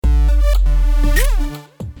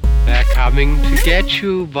coming to get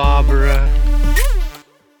you, Barbara.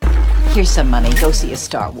 Here's some money. Go see a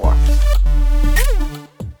Star Wars.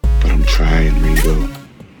 But I'm trying, Ringo.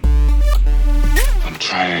 I'm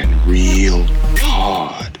trying real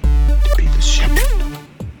hard to be the shepherd.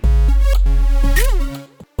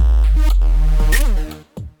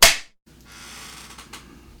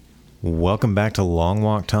 Welcome back to Long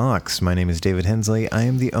Walk Talks. My name is David Hensley. I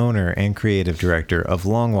am the owner and creative director of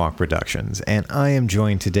Long Walk Productions, and I am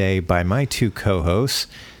joined today by my two co-hosts,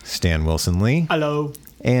 Stan Wilson Lee. Hello.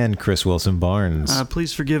 And Chris Wilson Barnes.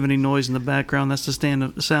 Please forgive any noise in the background. That's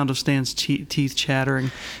the sound of Stan's teeth chattering.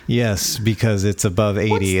 Yes, because it's above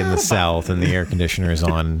 80 in the south and the air conditioner is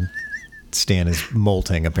on. Stan is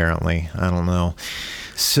molting, apparently. I don't know.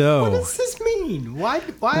 So, what does this mean? Why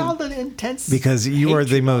all the intense? Because you are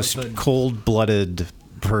the most hatred? cold-blooded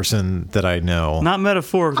person that I know. Not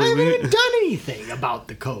metaphorically. I haven't even done anything about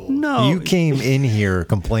the cold. No. You came in here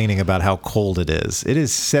complaining about how cold it is. It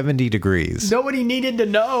is 70 degrees. Nobody needed to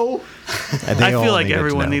know. I feel like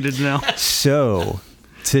everyone needed to know. So,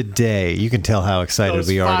 today, you can tell how excited Those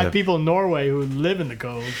we are. 5 people in Norway who live in the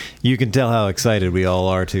cold. You can tell how excited we all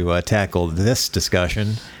are to tackle this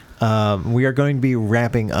discussion. We are going to be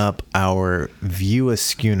wrapping up our View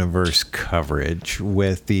Askewniverse coverage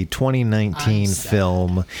with the 2019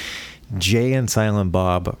 film Jay and Silent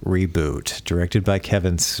Bob Reboot, directed by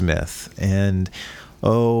Kevin Smith. And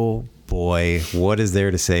oh boy, what is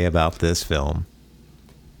there to say about this film?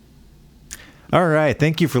 All right,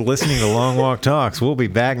 thank you for listening to Long Walk Talks. We'll be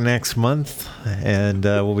back next month, and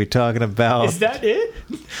we'll be talking about... Is that it?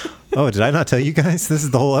 Oh, did I not tell you guys? This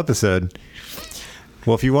is the whole episode.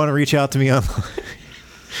 Well, if you want to reach out to me on...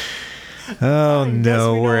 Oh,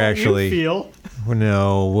 no, we're actually...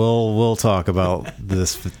 No, we'll talk about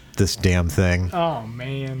this damn thing. Oh,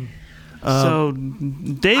 man. So,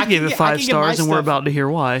 Dave gave it 5 stars, and we're about to hear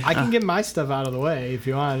why. I can get my stuff out of the way if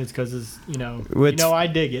you want. It's because it's, I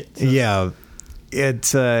dig it. So. Yeah,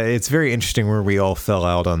 it's very interesting where we all fell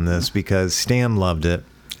out on this because Stan loved it.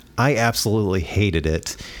 I absolutely hated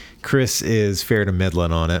it. Chris is fair to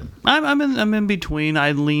middling on it. I'm in between.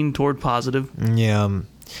 I lean toward positive. Yeah.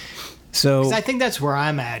 So 'cause I think that's where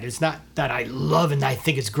I'm at. It's not that I love and I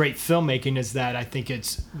think it's great filmmaking. Is that I think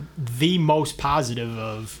it's the most positive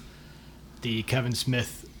of the Kevin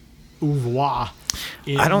Smith oeuvre.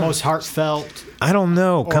 Most heartfelt. I don't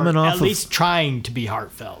know. Coming off at least trying to be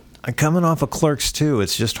heartfelt. Coming off of Clerks 2,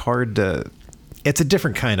 it's just hard to... It's a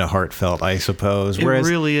different kind of heartfelt, I suppose. It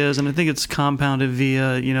really is, and I think it's compounded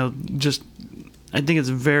via, I think it's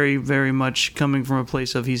very, very much coming from a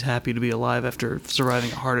place of he's happy to be alive after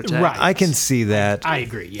surviving a heart attack. Right. I can see that. I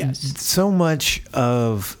agree, yes. So much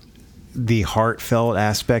of the heartfelt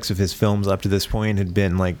aspects of his films up to this point had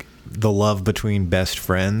been like the love between best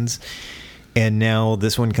friends. And now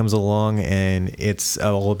this one comes along and it's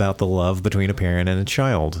all about the love between a parent and a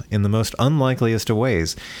child in the most unlikeliest of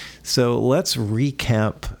ways. So let's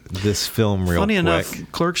recap this film real quick. Funny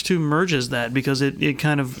enough, Clerks 2 merges that because it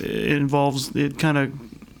kind of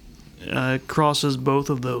crosses both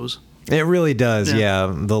of those. It really does,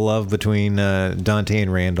 yeah. The love between Dante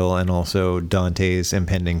and Randall and also Dante's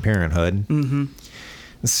impending parenthood. Mm-hmm.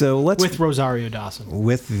 So let's with Rosario Dawson,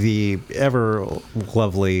 with the ever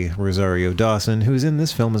lovely Rosario Dawson, who's in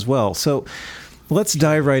this film as well. So let's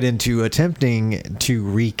dive right into attempting to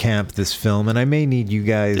recap this film, and I may need you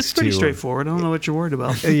guys. It's pretty straightforward. I don't know what you're worried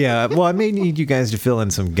about. Yeah, well, I may need you guys to fill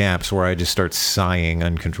in some gaps where I just start sighing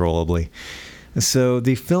uncontrollably. So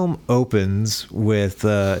the film opens with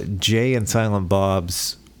Jay and Silent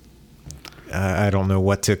Bob's. I don't know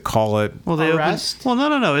what to call it. Well, they arrest?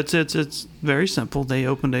 No. It's very simple. They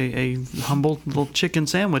opened a humble little chicken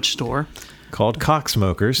sandwich store called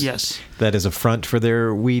Cocksmokers. Yes, that is a front for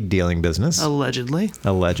their weed dealing business.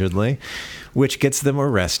 Allegedly, which gets them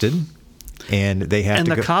arrested, and they have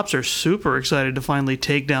to. And the cops are super excited to finally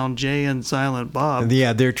take down Jay and Silent Bob.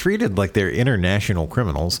 Yeah, they're treated like they're international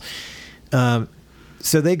criminals. So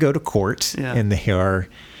they go to court, and they are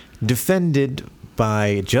defended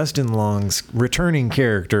by Justin Long's returning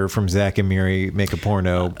character from Zack and Miri Make a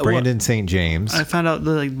Porno, Brandon St. James. I found out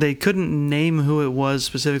that they couldn't name who it was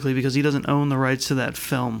specifically because he doesn't own the rights to that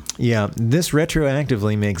film. Yeah, this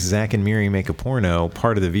retroactively makes Zack and Miri Make a Porno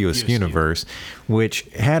part of the View Askewniverse, which,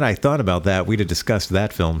 had I thought about that, we'd have discussed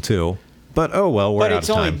that film too. But oh well, we're out of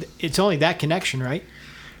time. It's only that connection, right?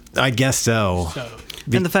 I guess so.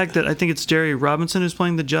 And the fact that I think it's Jerry Robinson who's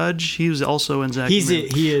playing the judge, he was also in Zack. He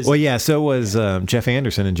is. Well, yeah. So was Jeff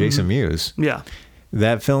Anderson and Jason Mewes. Yeah.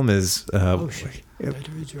 That film is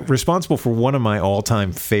responsible for one of my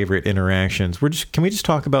all-time favorite interactions. Can we just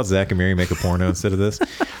talk about Zack and Miri Make a Porno instead of this?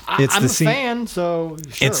 I'm a fan, so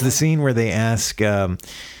sure. It's the scene where they ask,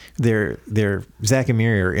 they're Zach and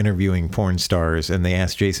Miri are interviewing porn stars, and they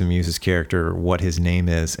ask Jason Mewes' character what his name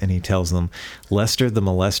is, and he tells them Lester the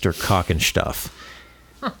Molester Cockenstuff.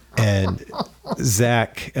 And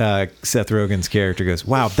Zach, Seth Rogen's character, goes,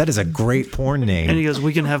 "Wow, that is a great porn name." And he goes,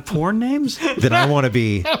 "We can have porn names?" Then I want to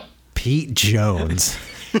be Pete Jones.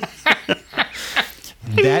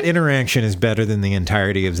 That interaction is better than the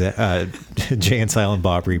entirety of Jay and Silent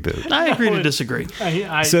Bob reboot. I agree to disagree.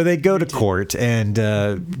 So they go to court, and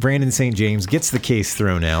Brandon St. James gets the case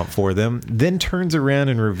thrown out for them, then turns around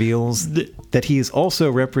and reveals that he is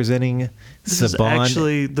also representing This is Saban.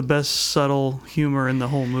 actually the best subtle humor in the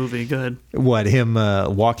whole movie. Go ahead. What, him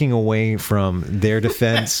walking away from their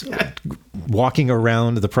defense, walking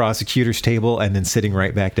around the prosecutor's table, and then sitting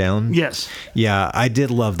right back down? Yes. Yeah, I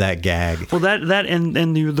did love that gag. Well, that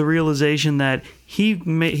and the realization that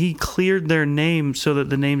he cleared their name so that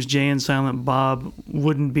the names Jay and Silent Bob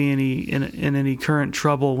wouldn't be in any current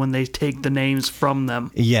trouble when they take the names from them.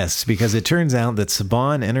 Yes, because it turns out that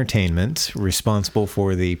Saban Entertainment, responsible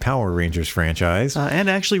for the Power Rangers franchise, And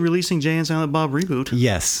actually releasing Jay and Silent Bob Reboot.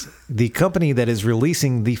 yes, the company that is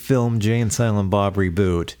releasing the film Jay and Silent Bob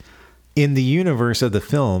Reboot, in the universe of the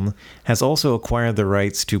film, has also acquired the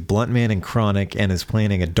rights to Bluntman and Chronic and is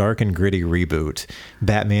planning a dark and gritty reboot.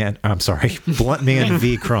 Bluntman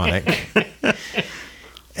v. Chronic.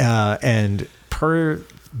 And per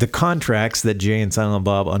the contracts that Jay and Silent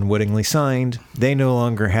Bob unwittingly signed, they no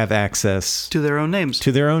longer have access To their own names.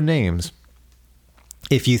 to their own names.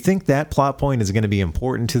 If you think that plot point is going to be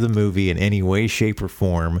important to the movie in any way, shape, or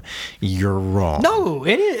form, you're wrong. No,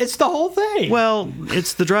 it's the whole thing. Well,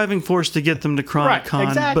 it's the driving force to get them to Chronic Con, Right,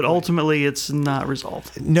 exactly. but ultimately it's not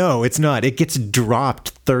resolved. No, it's not. It gets dropped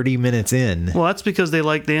 30 minutes in. Well, that's because they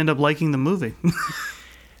end up liking the movie.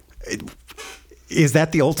 Is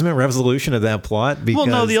that the ultimate resolution of that plot? Because, Well,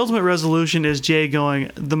 no, the ultimate resolution is Jay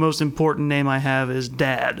going, the most important name I have is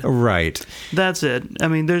Dad. Right. That's it. I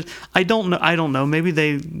mean, I don't know. Maybe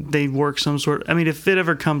they work some sort. I mean, if it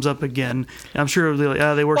ever comes up again, I'm sure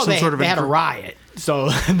they work some sort of. They had a riot, so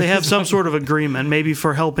they have some sort of agreement. Maybe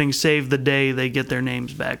for helping save the day, they get their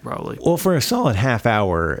names back. Probably. Well, for a solid half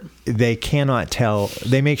hour, they cannot tell.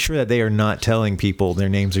 They make sure that they are not telling people their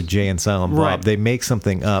names are Jay and Silent Bob. Right. They make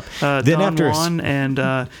something up. Don Juan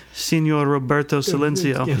and Senor Roberto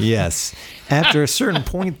Silencio. Yes. After a certain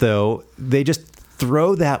point, though, they just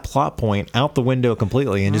throw that plot point out the window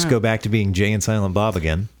completely and just go back to being Jay and Silent Bob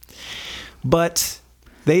again. But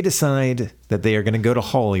they decide that they are going to go to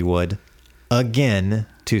Hollywood again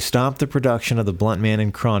to stop the production of the Bluntman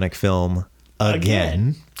and Chronic film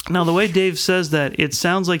again. Now, the way Dave says that, it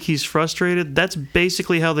sounds like he's frustrated. That's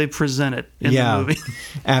basically how they present it in the movie.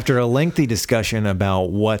 After a lengthy discussion about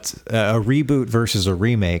what a reboot versus a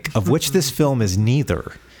remake, of which this film is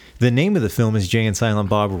neither. The name of the film is Jay and Silent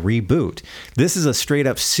Bob Reboot. This is a straight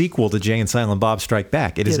up sequel to Jay and Silent Bob Strike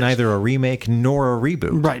Back. It is neither a remake nor a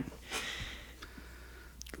reboot. Right.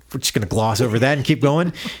 We're just going to gloss over that and keep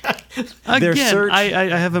going. Again,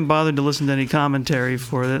 I haven't bothered to listen to any commentary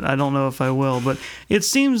for it. I don't know if I will, but it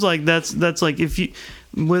seems like that's like, if you,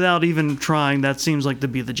 without even trying, that seems like to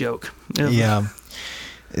be the joke. Yeah.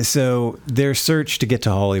 So their search to get to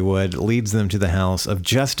Hollywood leads them to the house of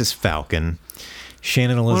Justice Falcon,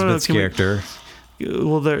 Shannon Elizabeth's character.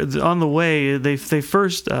 Well, they're on the way. They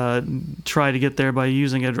first try to get there by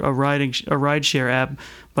using a rideshare app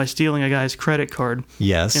by stealing a guy's credit card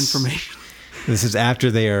information. This is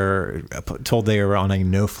after they are told they are on a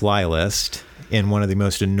no-fly list in one of the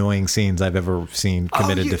most annoying scenes I've ever seen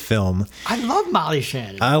committed to film. I love Molly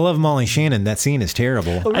Shannon. I love Molly Shannon. That scene is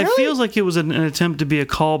terrible. Oh, really? It feels like it was an attempt to be a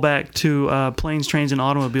callback to Planes, Trains, and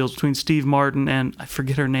Automobiles between Steve Martin and, I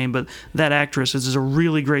forget her name, but that actress. This is a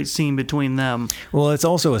really great scene between them. Well, it's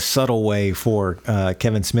also a subtle way for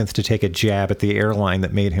Kevin Smith to take a jab at the airline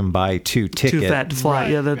that made him buy two tickets. Too fat to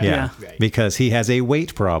fly. Right, Yeah. Because he has a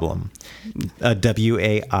weight problem. A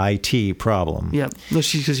WAIT problem. Yeah,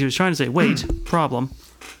 because he was trying to say weight problem.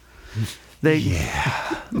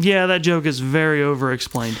 Yeah, that joke is very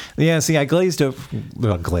over-explained. Yeah, see, I glossed over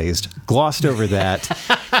that.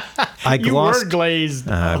 You were glazed.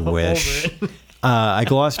 I wish. I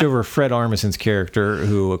glossed over Fred Armisen's character,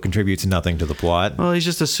 who contributes nothing to the plot. Well, he's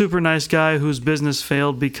just a super nice guy whose business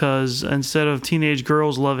failed because instead of teenage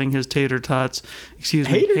girls loving his tater tots,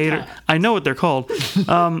 I know what they're called,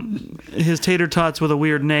 his tater tots with a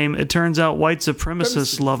weird name, it turns out white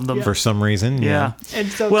supremacists love them. For some reason, yeah.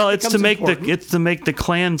 And so Well, that it's to becomes make important. the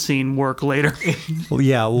Klan scene work later. Well,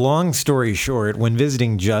 yeah, long story short, when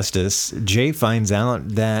visiting Justice, Jay finds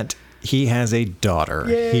out that he has a daughter.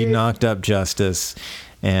 Yay. He knocked up Justice,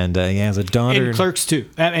 And he has a daughter. In Clerks too.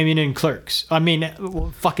 I mean, in Clerks. I mean,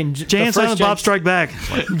 fucking Jay and Silent Bob Strike Back.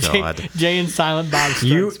 God. Jay and Silent Bob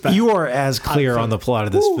Strikes Back. You are as clear on the plot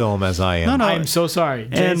of this film as I am. No. I am so sorry.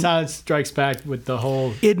 Jay and And- Silent Strikes Back with the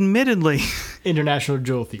whole Admittedly, International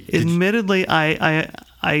Jewel Thief.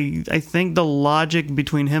 I think the logic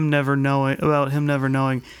between him never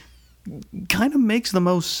knowing kind of makes the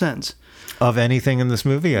most sense. Of anything in this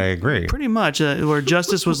movie, I agree. Pretty much, where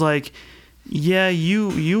Justice was like, "Yeah,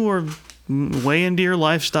 you were way into your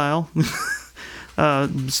lifestyle,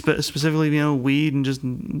 specifically, weed and just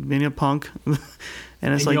being a punk." And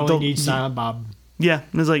it's And like, you only need Silent Bob. yeah,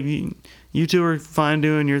 and it's like you two are fine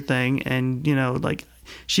doing your thing, and like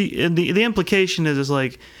the implication is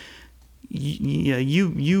like, yeah,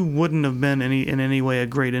 you wouldn't have been in any way a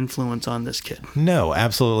great influence on this kid. No,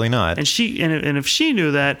 absolutely not. And and if she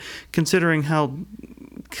knew that, considering how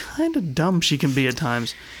kind of dumb she can be at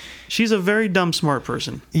times, she's a very dumb smart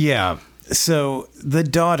person. Yeah. So the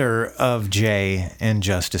daughter of Jay and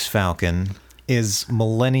Justice Falcon is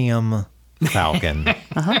Millennium Falcon,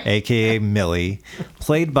 aka Millie,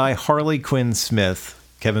 played by Harley Quinn Smith,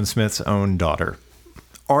 Kevin Smith's own daughter.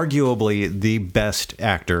 Arguably the best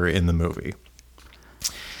actor in the movie.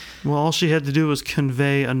 Well, all she had to do was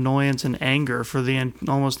convey annoyance and anger for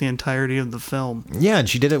almost the entirety of the film. Yeah, and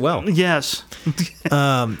she did it well. Yes.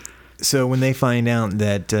 So when they find out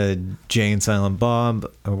that Jay and Silent Bob,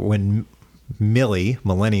 when Millie,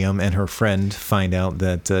 Millennium, and her friend find out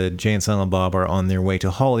that Jay and Silent Bob are on their way to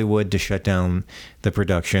Hollywood to shut down the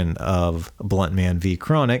production of Blunt Man v.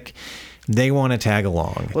 Chronic, they want to tag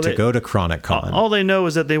along go to Chronic Con. All they know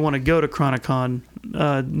is that they want to go to Chronicon,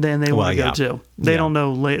 then they want to go too. They don't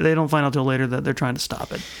know. They don't find out till later that they're trying to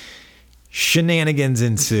stop it. Shenanigans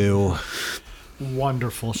ensue.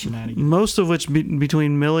 Wonderful shenanigans. Most of which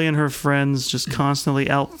between Millie and her friends just constantly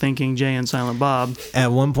outthinking Jay and Silent Bob.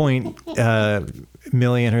 At one point,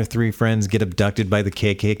 Millie and her three friends get abducted by the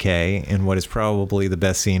KKK in what is probably the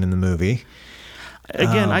best scene in the movie.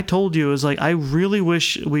 Again, I told you, it was like, I really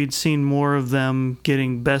wish we'd seen more of them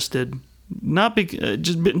getting bested. Not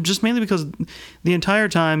just mainly because the entire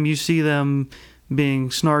time you see them being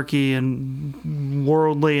snarky and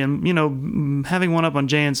worldly and, having one up on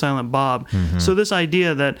Jay and Silent Bob. Mm-hmm. So this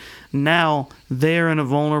idea that now they're in a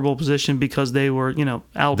vulnerable position because they were,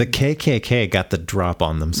 out. The KKK got the drop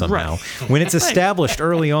on them somehow. Right. When it's established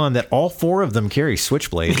early on that all four of them carry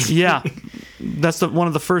switchblades. Yeah. That's one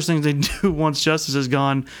of the first things they do once Justice is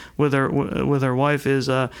gone with her wife is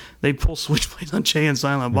they pull switchblades on Jay and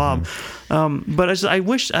Silent Bob. Mm-hmm. But I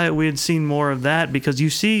wish we had seen more of that, because you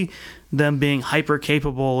see them being hyper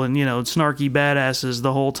capable and snarky badasses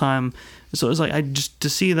the whole time. So it's like to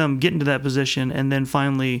see them get into that position and then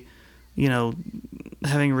finally,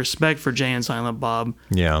 having respect for Jay and Silent Bob.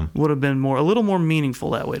 Yeah, would have been a little more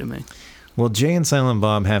meaningful that way to me. Well, Jay and Silent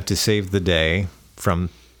Bob have to save the day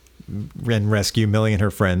and rescue Millie and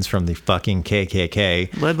her friends from the fucking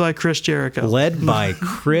KKK. Led by Chris Jericho.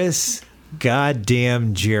 Chris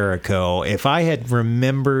goddamn Jericho. If I had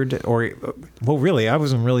remembered, really, I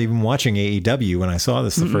wasn't really even watching AEW when I saw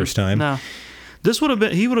this the first time. No.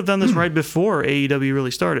 He would have done this right before AEW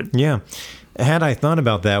really started. Yeah. Had I thought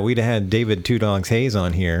about that, we'd have had David Two Dogs Hayes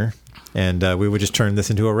on here, and we would just turn this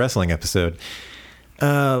into a wrestling episode.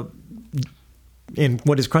 In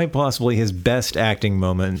what is quite possibly his best acting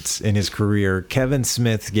moments in his career, Kevin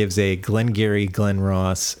Smith gives a Glengarry Glen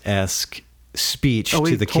Ross-esque speech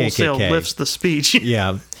to the KKK. Lifts the speech.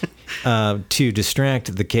 Yeah. To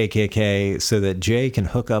distract the KKK so that Jay can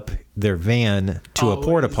hook up their van to a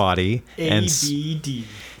porta potty and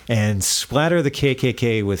splatter the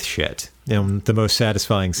KKK with shit. The most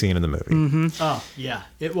satisfying scene in the movie. Mm-hmm. Oh, yeah,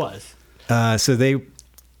 it was. So they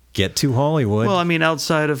get to Hollywood. Well, I mean,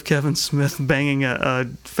 outside of Kevin Smith banging a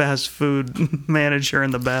fast food manager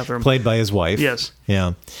in the bathroom. Played by his wife. Yes.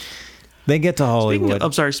 Yeah. They get to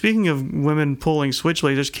Hollywood. Speaking of women pulling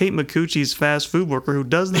switchblades, there's Kate Micucci's fast food worker who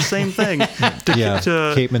does the same thing. Kate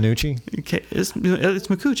Minucci? It's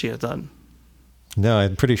Micucci, I thought. No,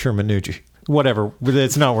 I'm pretty sure Minucci. Whatever.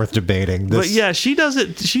 It's not worth debating. But yeah, she does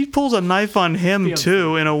it. She pulls a knife on him,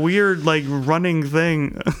 too, in a weird, running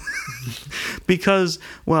thing. Because,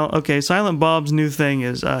 Silent Bob's new thing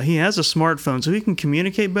is he has a smartphone, so he can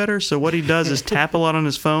communicate better. So what he does is tap a lot on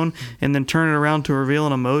his phone and then turn it around to reveal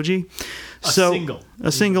an emoji. A single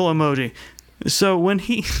emoji. So when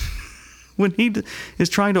he is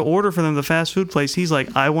trying to order for them the fast food place, he's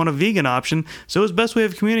like, I want a vegan option. So his best way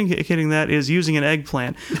of communicating that is using an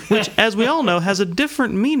eggplant, which, as we all know, has a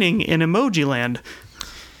different meaning in emoji land.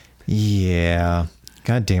 Yeah.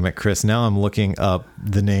 God damn it, Chris. Now I'm looking up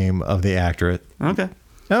the name of the actress. Okay.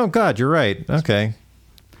 Oh, God, you're right. Okay.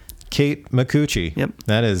 Kate Micucci. Yep.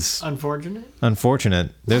 That is Unfortunate.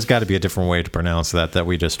 unfortunate. There's got to be a different way to pronounce that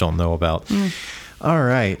we just don't know about. All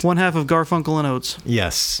right. One half of Garfunkel and Oates.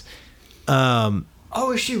 Yes.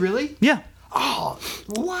 Oh, is she really? Yeah. Oh,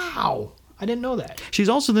 wow. I didn't know that. She's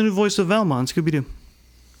also the new voice of Velma on Scooby-Doo.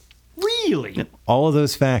 Really? All of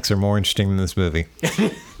those facts are more interesting than this movie.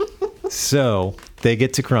 So they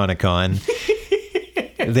get to Chronicon.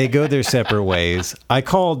 They go their separate ways. I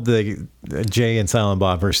called the Jay and Silent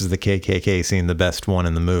Bob versus the KKK scene the best one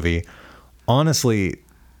in the movie. Honestly,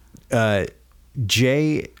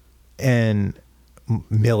 Jay and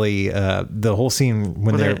Millie, the whole scene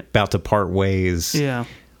when they're about to part ways. Yeah.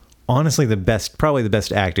 Honestly, probably the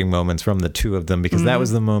best acting moments from the two of them, because that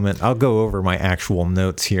was the moment. I'll go over my actual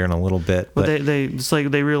notes here in a little bit. But it's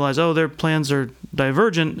like they realize, their plans are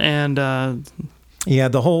divergent, and yeah,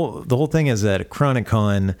 the whole thing is that at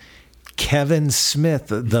Chronicon, Kevin Smith,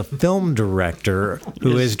 the film director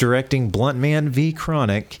who is directing Blunt Man v.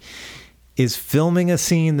 Chronic, is filming a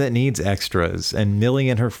scene that needs extras, and Millie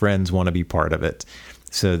and her friends want to be part of it.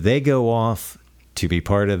 So they go off to be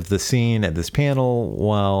part of the scene at this panel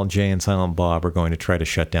while Jay and Silent Bob are going to try to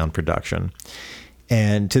shut down production.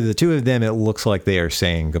 And to the two of them, it looks like they are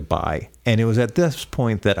saying goodbye. And it was at this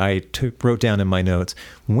point that I wrote down in my notes,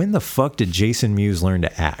 when the fuck did Jason Mewes learn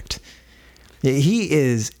to act? He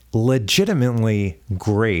is legitimately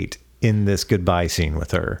great in this goodbye scene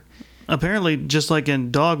with her. Apparently, just like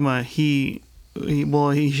in Dogma, he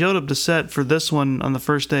showed up to set for this one on the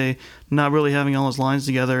first day, not really having all his lines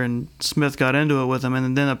together, and Smith got into it with him,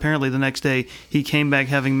 and then apparently the next day he came back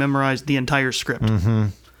having memorized the entire script. Mm-hmm.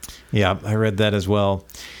 Yeah, I read that as well.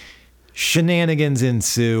 Shenanigans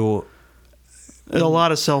ensue. A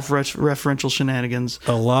lot of self-referential shenanigans.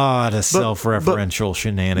 A lot of self-referential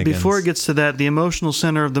shenanigans. Before it gets to that, the emotional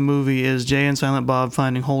center of the movie is Jay and Silent Bob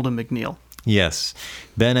finding Holden McNeil. Yes.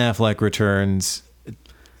 Ben Affleck returns.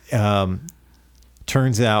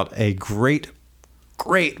 Turns out a great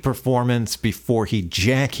performance before he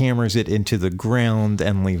jackhammers it into the ground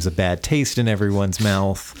and leaves a bad taste in everyone's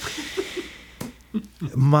mouth.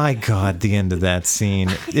 My God, the end of that scene.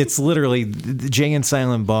 It's literally Jay and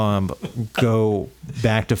Silent Bob go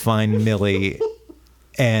back to find Millie,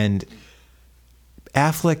 and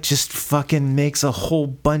Affleck just fucking makes a whole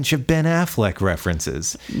bunch of Ben Affleck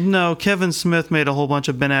references. No, Kevin Smith made a whole bunch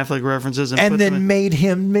of Ben Affleck references and then made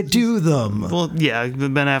him do them. Well, yeah,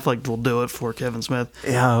 Ben Affleck will do it for Kevin Smith.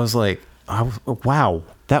 Yeah, I was like, wow,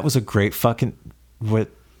 that was a great fucking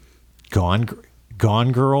Gone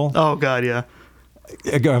Girl. Oh God, yeah.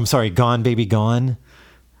 I'm sorry, Gone Baby Gone.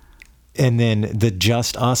 And then the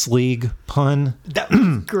Just Us League pun. That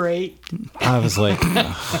was great. I was like,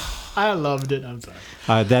 I loved it. I'm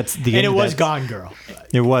sorry. That's the. And it was Gone Girl.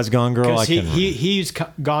 It was Gone Girl. He's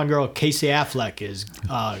Gone Girl. Casey Affleck is.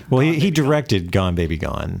 Well, he directed Gone Baby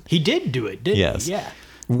Gone. He did do it, didn't yes. he? Yeah.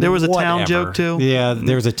 There was a town joke too. Yeah,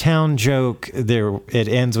 there was a town joke. There, it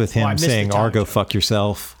ends with him saying "Argo, fuck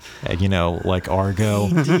yourself." Like Argo.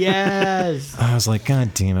 Yes. I was like,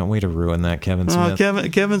 God damn it! Way to ruin that, Kevin Smith.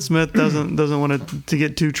 Kevin Smith doesn't want to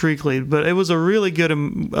get too treacly, but it was a really good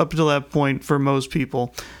up to that point for most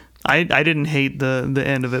people. I didn't hate the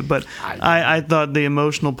end of it, but I thought the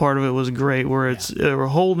emotional part of it was great, where where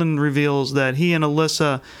Holden reveals that he and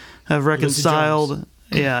Alyssa have reconciled.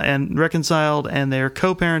 Yeah, and they're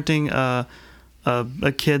co-parenting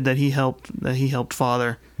a kid that he helped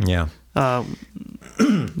father. Yeah.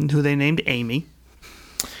 Who they named Amy.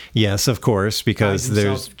 Yes, of course, because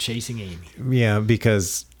there's chasing Amy. Yeah,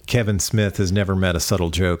 because Kevin Smith has never met a subtle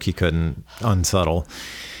joke he couldn't unsubtle.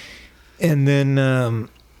 And then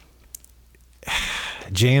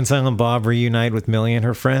Jay and Silent Bob reunite with Millie and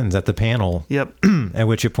her friends at the panel. Yep. At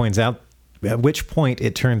which point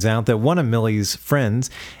it turns out that one of Millie's friends,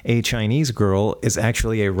 a Chinese girl, is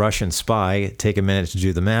actually a Russian spy. Take a minute to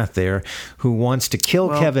do the math there. Who wants to kill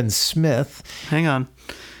Kevin Smith? Hang on.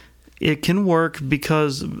 It can work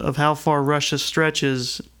because of how far Russia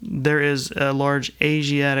stretches. There is a large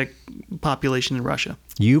Asiatic population in Russia.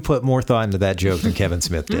 You put more thought into that joke than Kevin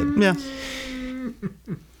Smith did. Yeah.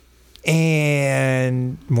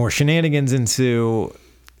 And more shenanigans ensue.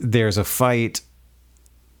 There's a fight.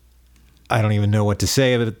 I don't even know what to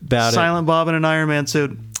say about it. Silent Bob in an Iron Man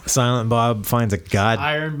suit. Silent Bob finds a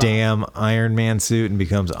goddamn Iron Man suit and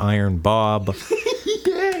becomes Iron Bob.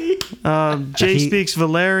 Jay speaks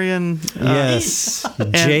Valerian. Yes.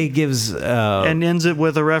 Jay gives... and ends it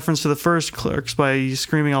with a reference to the first Clerks by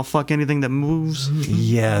screaming, "I'll fuck anything that moves."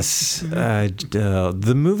 Yes.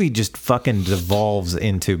 The movie just fucking devolves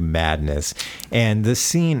into madness. And the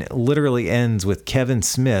scene literally ends with Kevin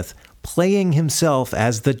Smith playing himself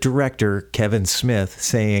as the director, Kevin Smith,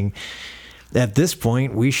 saying, at this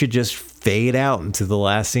point, we should just fade out into the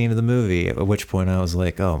last scene of the movie. At which point I was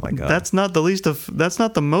like, oh my God. That's not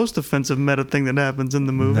the most offensive meta thing that happens in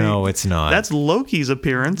the movie. No, it's not. That's Loki's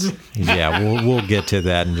appearance. Yeah, we'll get to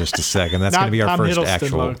that in just a second. That's going to be our Tom first Hiddleston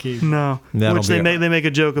actual. Loki. No, That'll which they be- make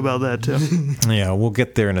a joke about that too. Yeah, we'll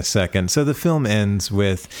get there in a second. So the film ends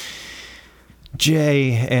with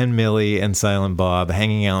Jay and Millie and Silent Bob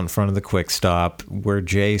hanging out in front of the Quick Stop, where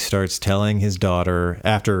Jay starts telling his daughter,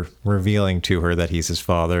 after revealing to her that he's his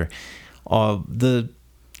father, the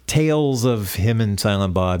tales of him and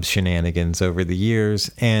Silent Bob's shenanigans over the years,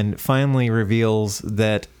 and finally reveals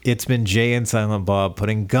that it's been Jay and Silent Bob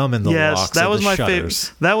putting gum in the locks that of was the my shutters.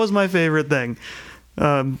 favorite. That was my favorite thing.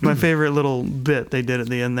 My favorite little bit they did at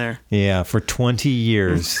the end there. Yeah, for 20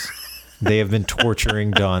 years, they have been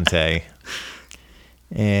torturing Dante.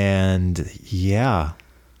 And yeah.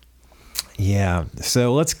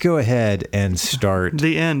 So let's go ahead and start.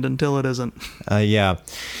 The end until it isn't. Yeah.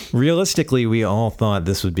 Realistically, we all thought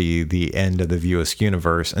this would be the end of the View Askew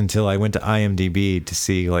universe until I went to IMDb to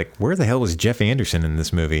see, like, where the hell was Jeff Anderson in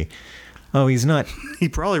this movie? Oh, he's not. He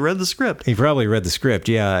probably read the script. He probably read the script,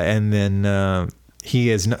 yeah. And then he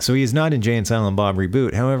is not. So he is not in Jay and Silent Bob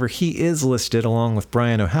Reboot. However, he is listed along with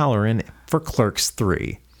Brian O'Halloran for Clerks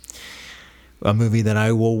 3. A movie that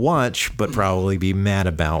I will watch, but probably be mad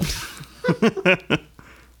about.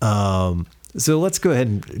 So let's go ahead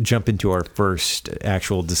and jump into our first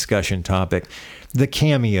actual discussion topic, the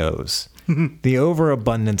cameos. The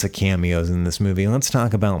overabundance of cameos in this movie. Let's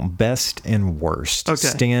talk about best and worst. Okay.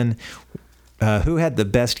 Stan, who had the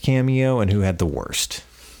best cameo and who had the worst?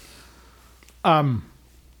 Mine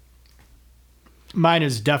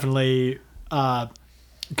is definitely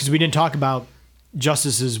because we didn't talk about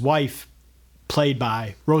Justice's wife, played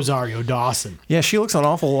by Rosario Dawson. Yeah, she looks an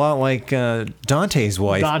awful lot like Dante's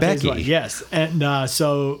wife, Becky. Wife, yes. And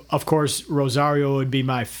so, of course, Rosario would be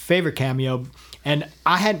my favorite cameo. And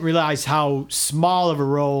I hadn't realized how small of a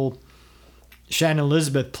role Shannon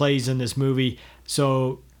Elizabeth plays in this movie.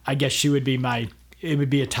 So I guess she would be it would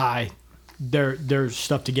be a tie. Their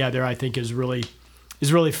stuff together, I think, is really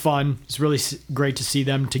fun. It's really great to see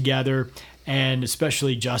them together, and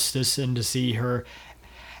especially Justice, and to see her.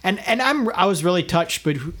 And I was really touched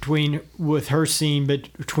with her scene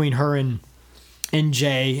between her and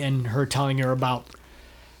Jay, and her telling her about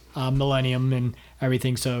Millennium and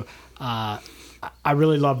everything. So I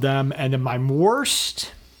really love them. And then my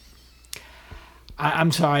worst,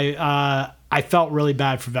 I'm sorry, I felt really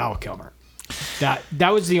bad for Val Kilmer. That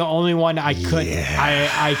was the only one I couldn't. Yeah.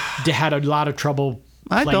 I had a lot of trouble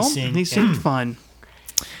placing. He seemed fine.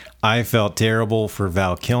 I felt terrible for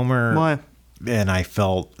Val Kilmer. Why? And I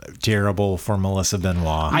felt terrible for Melissa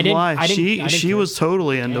Benoit. Why? She was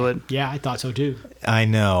totally into it. Yeah, I thought so too. I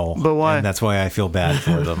know. But why? And that's why I feel bad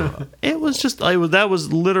for them. It was just that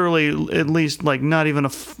was literally at least like not even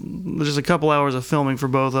just a couple hours of filming for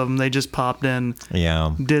both of them. They just popped in,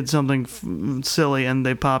 Yeah. did something silly, and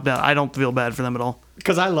they popped out. I don't feel bad for them at all.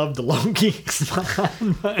 Because I love the Loki.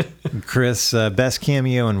 Chris, best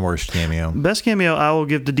cameo and worst cameo. Best cameo I will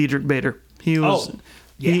give to Diedrich Bader. He was.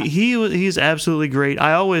 Yeah. He's absolutely great.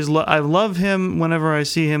 I love him whenever I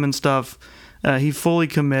see him and stuff. He fully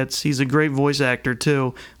commits. He's a great voice actor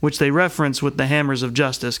too, which they reference with the Hammers of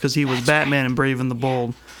Justice because he was Batman in Brave and the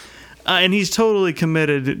Bold, and he's totally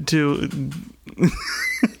committed to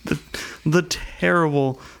the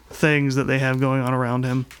terrible things that they have going on around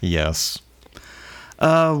him. Yes.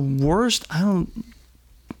 Worst, I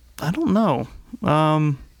don't know.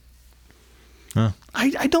 I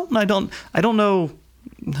don't know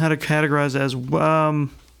how to categorize it as.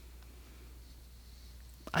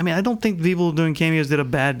 I mean, I don't think people doing cameos did a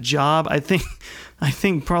bad job. I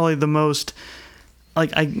think probably the most,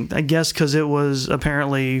 like I guess because it was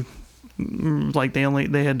apparently like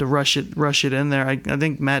they had to rush it in there. I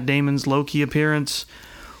think Matt Damon's Loki appearance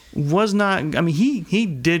was not. I mean, he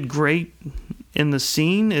did great in the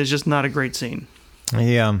scene. It's just not a great scene.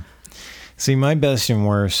 Yeah. See, my best and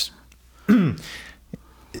worst.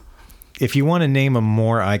 If you want to name a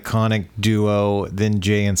more iconic duo than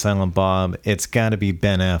Jay and Silent Bob, it's got to be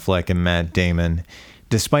Ben Affleck and Matt Damon.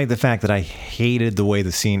 Despite the fact that I hated the way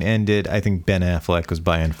the scene ended, I think Ben Affleck was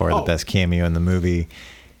by and far the best cameo in the movie.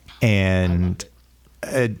 And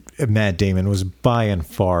Matt Damon was by and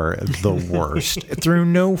far the worst, through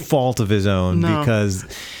no fault of his own, because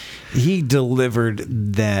he delivered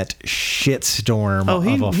that shitstorm of a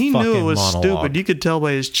fucking monologue. He knew it was stupid. You could tell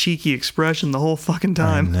by his cheeky expression the whole fucking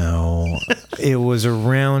time. No, it was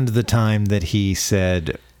around the time that he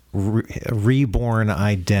said, reborn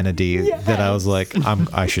identity that I was like,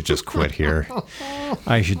 I should just quit here.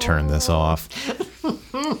 I should turn this off.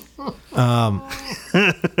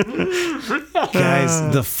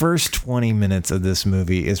 Guys, the first 20 minutes of this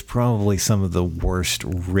movie is probably some of the worst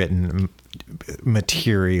written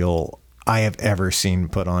material I have ever seen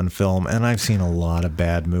put on film, and I've seen a lot of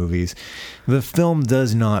bad movies. The film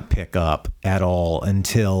does not pick up at all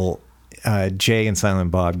until Jay and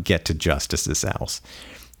Silent Bob get to Justice's house.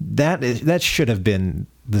 That should have been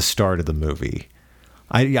the start of the movie.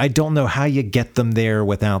 I don't know how you get them there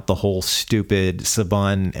without the whole stupid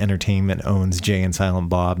Saban Entertainment owns Jay and Silent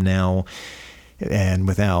Bob now, and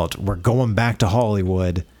without we're going back to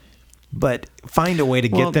Hollywood. But find a way to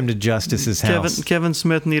get them to Justice's house. Kevin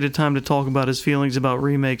Smith needed time to talk about his feelings about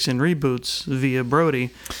remakes and reboots via Brody.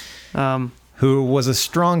 Who was a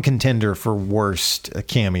strong contender for worst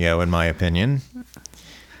cameo, in my opinion.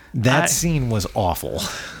 That scene was awful.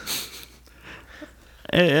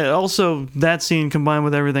 Also, that scene combined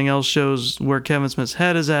with everything else shows where Kevin Smith's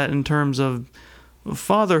head is at in terms of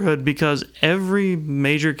fatherhood, because every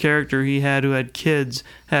major character he had who had kids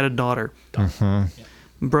had a daughter. Mm-hmm.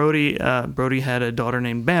 Brody had a daughter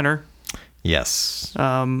named Banner. Yes.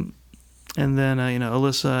 And then,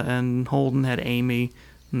 Alyssa and Holden had Amy.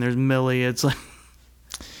 And there's Millie. It's like...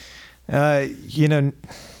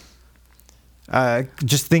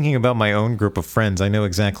 just thinking about my own group of friends, I know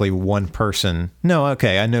exactly one person. No,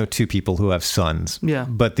 okay, I know two people who have sons. Yeah.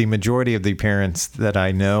 But the majority of the parents that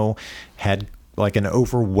I know had like an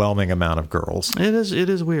overwhelming amount of girls. It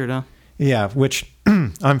is weird, huh? Yeah, which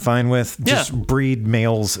I'm fine with. Yeah. Just breed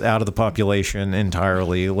males out of the population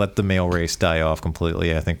entirely. Let the male race die off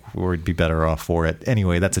completely. I think we'd be better off for it.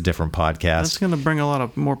 Anyway, that's a different podcast. That's going to bring a lot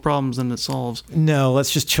of more problems than it solves. No,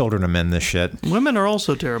 let's just children amend this shit. Women are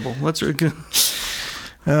also terrible. All right.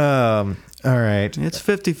 It's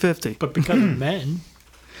 50-50. But because of men.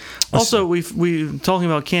 Also, we talking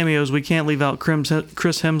about cameos, we can't leave out Chris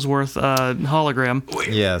Hemsworth hologram.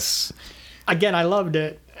 Yes. Again, I loved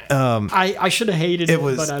it. I should have hated it,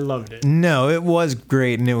 but I loved it. No, it was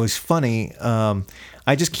great and it was funny.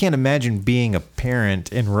 I just can't imagine being a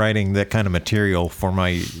parent and writing that kind of material for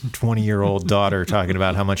my 20-year-old daughter talking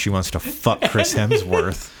about how much she wants to fuck Chris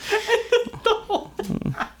Hemsworth.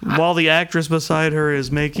 While the actress beside her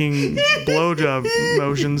is making blowjob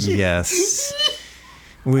motions. Yes.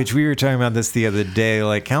 Which we were talking about this the other day,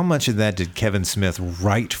 like how much of that did Kevin Smith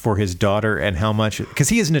write for his daughter, and how much, because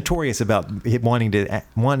he is notorious about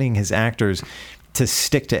wanting his actors to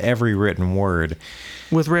stick to every written word.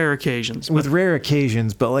 With rare occasions. But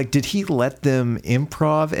like, did he let them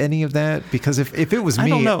improv any of that? Because if it was me... I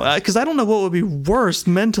don't know, because I don't know what would be worse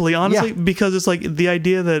mentally, honestly, because it's like the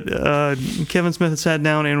idea that Kevin Smith had sat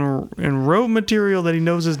down and wrote material that he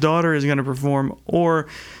knows his daughter is going to perform, or...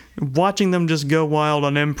 watching them just go wild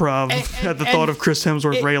on improv at the thought of Chris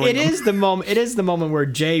Hemsworth railing them. It is the moment where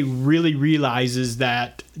Jay really realizes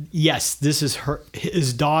that yes, this is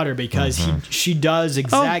his daughter, because she does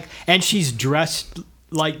and she's dressed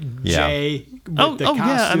like Jay. With the costumes.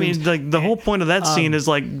 Yeah. I mean, like the whole point of that scene is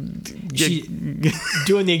like she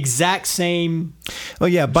doing the exact same. Oh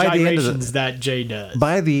yeah, by the end of that Jay does.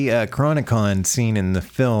 By the Chronicon scene in the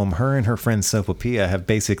film, her and her friend Sophia have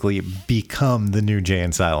basically become the new Jay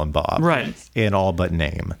and Silent Bob, right? In all but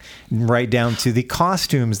name, right down to the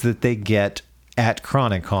costumes that they get at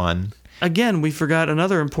Chronicon. Again, we forgot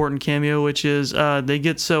another important cameo, which is they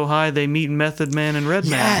get so high they meet Method Man and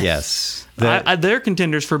Redman. Yes. They're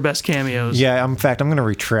contenders for best cameos. Yeah, in fact, I'm going to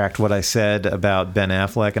retract what I said about Ben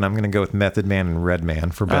Affleck, and I'm going to go with Method Man and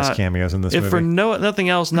Redman for best cameos in this movie. If for nothing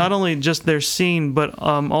else, not only just their scene, but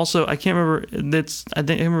also, I can't remember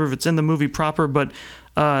if it's in the movie proper, but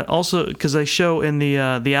also because they show in the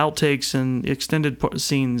outtakes and extended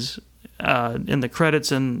scenes in the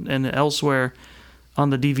credits and elsewhere on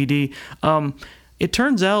the DVD. It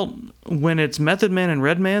turns out when it's Method Man and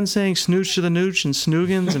Redman saying snooch to the nooch and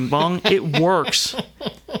snoogans and bong, it works.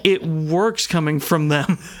 It works coming from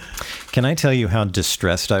them. Can I tell you how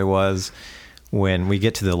distressed I was when we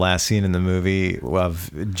get to the last scene in the movie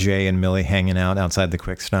of Jay and Millie hanging out outside the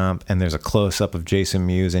Quick Stop, and there's a close-up of Jason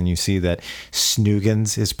Mewes, and you see that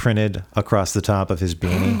Snoogans is printed across the top of his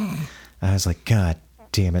beanie. I was like, God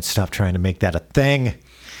damn it, stop trying to make that a thing.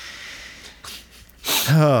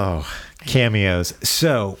 Oh, cameos.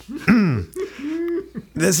 So,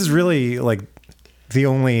 this is really like the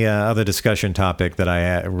only other discussion topic that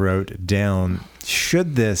I wrote down.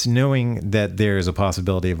 Should this, knowing that there's a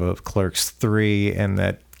possibility of a Clerks 3 and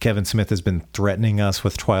that Kevin Smith has been threatening us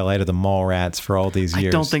with Twilight of the Mallrats for all these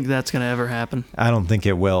years. I don't think that's going to ever happen. I don't think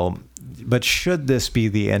it will. But should this be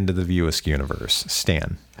the end of the View Askew universe,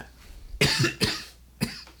 Stan?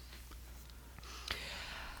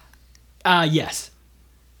 Yes.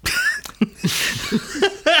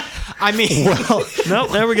 I mean, Well,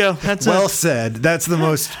 Nope, there we go. That's well it. said. That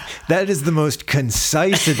is the most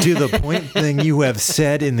concise and to the point thing you have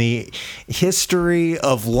said in the history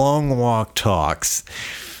of Long Walk Talks.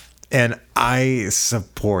 And I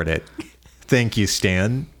support it. Thank you,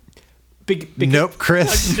 Stan. Nope,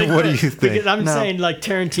 Chris. What do you think? Because I'm saying, like,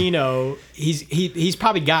 Tarantino, he's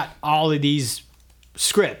probably got all of these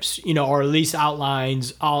scripts, or at least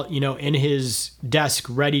outlines, all in his desk,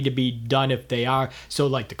 ready to be done if they are. So,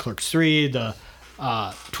 like the Clerks 3, the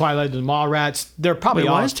Twilight of the Mallrats, they're probably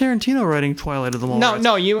all. Why is Tarantino writing Twilight of the Mallrats?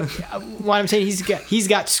 No. What I'm saying, he's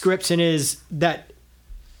got scripts in his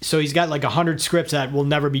so he's got like 100 scripts that will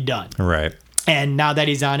never be done. Right. And now that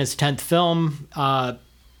he's on his 10th film,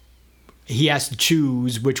 he has to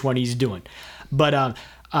choose which one he's doing. But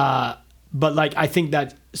like, I think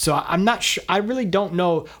that, so I'm not sure, I really don't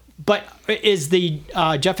know, but is the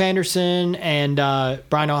Jeff Anderson and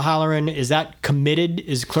Brian O'Halloran, is that committed?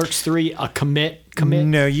 Is Clerks 3 a commit?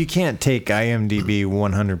 No, you can't take IMDb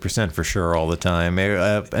 100% for sure all the time.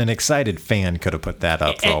 An excited fan could have put that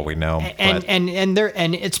up for all we know. And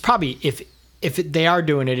it's probably, if they are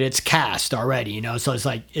doing it, it's cast already, So it's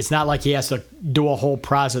like, it's not like he has to do a whole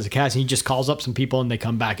process of casting. He just calls up some people and they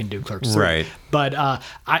come back and do Clerks 3. Right. But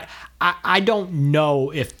I don't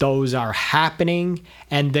know if those are happening,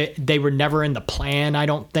 and they were never in the plan, I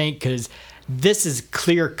don't think, because this is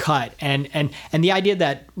clear cut. And the idea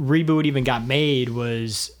that reboot even got made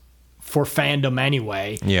was for fandom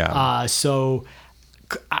anyway. Yeah. So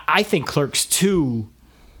I think Clerks 2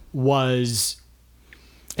 was...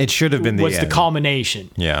 It should have been the the culmination.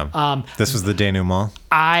 Yeah. This was the denouement.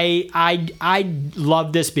 I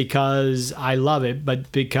love this because I love it,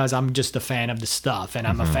 but because I'm just a fan of the stuff, and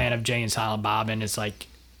I'm a fan of Jay and Silent Bob, and it's like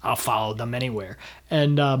I'll follow them anywhere.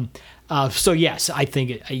 And so yes, I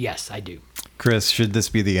think yes, I do. Chris, should this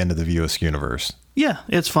be the end of the View Askew universe? Yeah,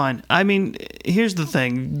 it's fine. I mean, here's the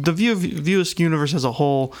thing. The View Askew universe as a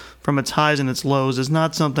whole, from its highs and its lows, is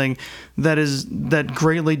not something that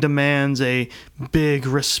greatly demands a big,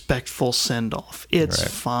 respectful send-off. It's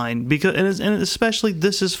Right. fine. And especially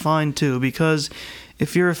this is fine, too, because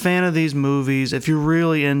if you're a fan of these movies, if you're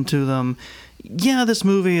really into them, yeah, this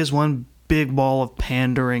movie is one big ball of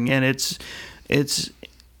pandering, and it's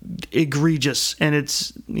egregious, and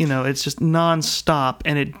it's just nonstop,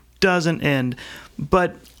 and it doesn't end.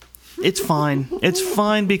 But it's fine. It's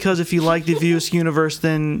fine, because if you like the View Askew universe,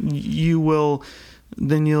 then you'll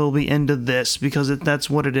be into this, because that's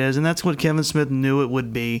what it is, and that's what Kevin Smith knew it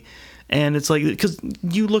would be. And it's like, because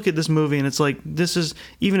you look at this movie and it's like, this is,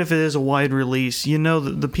 even if it is a wide release,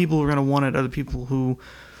 the people who are going to want it are the people who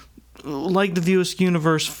like the View Askew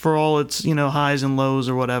universe for all its highs and lows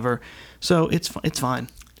or whatever. So it's fine.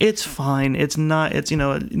 It's fine. It's not. It's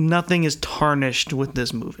nothing is tarnished with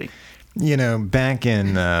this movie. Back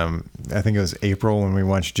in I think it was April when we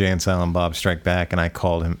watched Jay and Silent Bob Strike Back, and I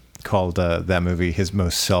called that movie his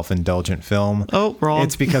most self-indulgent film. Oh, wrong.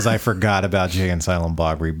 It's because I forgot about Jay and Silent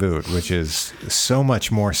Bob Reboot, which is so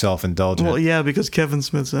much more self-indulgent. Well, yeah, because Kevin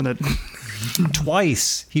Smith's in it.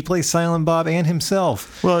 Twice. He plays Silent Bob and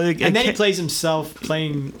himself. Well, And then he plays himself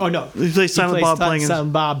playing. Oh no, he plays Silent Bob playing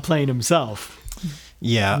Silent Bob playing himself.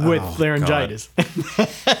 Yeah. With oh, laryngitis.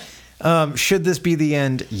 Should this be the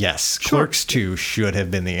end? Yes. Sure. Clerks 2 should have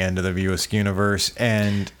been the end of the View Askew universe,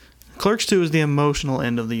 and Clerks 2 is the emotional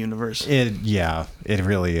end of the universe. it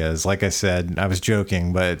really is. Like I said, I was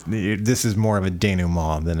joking, but this is more of a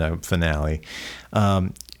denouement than a finale.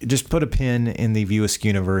 Just put a pin in the View Askew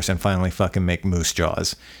universe and finally fucking make Moose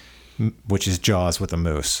Jaws, which is Jaws with a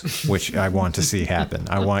moose, which I want to see happen.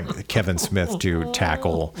 I want Kevin Smith to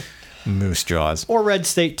tackle Moose Jaws. Or Red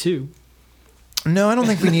State 2. No, I don't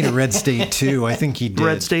think we need a Red State 2. I think he did.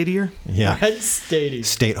 Red Statier? Yeah. Red State.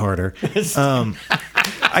 State harder.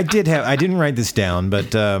 I didn't write this down,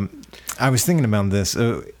 but I was thinking about this.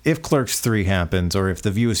 If Clerks 3 happens, or if the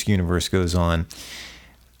View Askew universe goes on,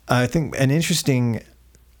 I think an interesting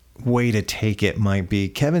way to take it might be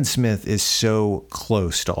Kevin Smith is so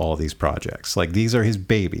close to all these projects. Like, these are his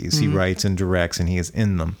babies. He writes and directs, and he is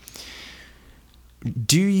in them.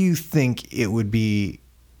 Do you think it would be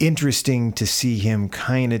interesting to see him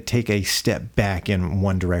kind of take a step back in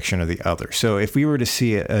one direction or the other. So if we were to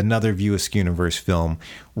see another View Askewniverse film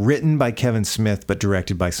written by Kevin Smith but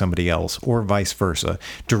directed by somebody else, or vice versa,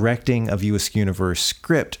 directing a View Askewniverse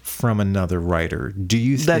script from another writer, do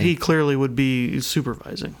you think that he clearly would be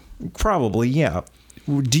supervising? Probably, yeah.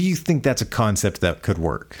 Do you think that's a concept that could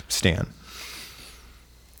work, Stan?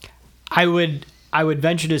 I would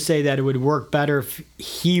venture to say that it would work better if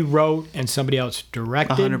he wrote and somebody else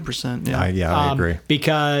directed. 100%. Yeah. I agree.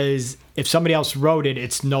 Because if somebody else wrote it,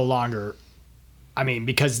 it's no longer. I mean,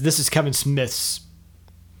 because this is Kevin Smith's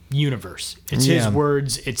universe. It's his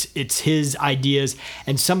words. It's his ideas,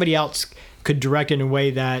 and somebody else could direct it in a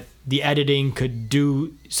way that the editing could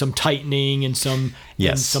do some tightening and some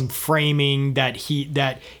framing that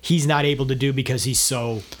he's not able to do because he's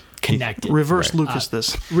so connected. Reverse Lucas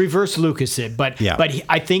this. Reverse Lucas it, but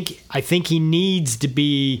I think he needs to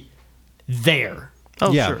be there.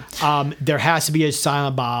 Oh, sure. There has to be a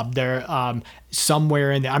Silent Bob there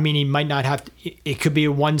somewhere in there. I mean, he might not have to, it could be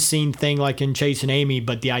a one scene thing like in Chasing Amy,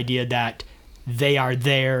 but the idea that they are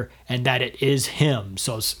there and that it is him.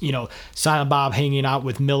 So, Silent Bob hanging out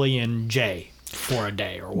with Millie and Jay for a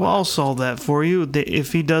day or whatever. Well, I'll solve that for you.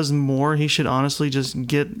 If he does more, he should honestly just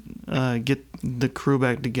get the crew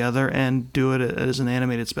back together and do it as an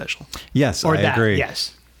animated special. Yes, I agree.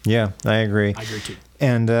 Yes. Yeah, I agree. I agree too.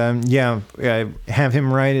 And have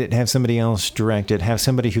him write it, have somebody else direct it, have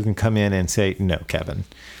somebody who can come in and say, no, Kevin,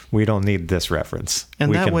 we don't need this reference.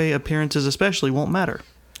 And that way appearances especially won't matter.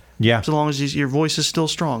 Yeah. So long as your voice is still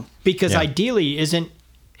strong. Because ideally, isn't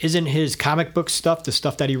his comic book stuff, the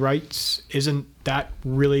stuff that he writes, isn't that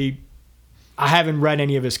really... I haven't read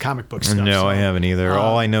any of his comic book stuff. No, I haven't either.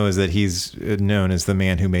 All I know is that he's known as the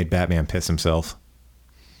man who made Batman piss himself.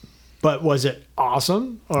 But was it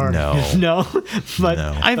awesome? Or no? No. But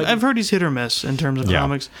no. I've heard he's hit or miss in terms of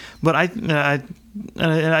comics. But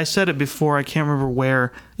I said it before. I can't remember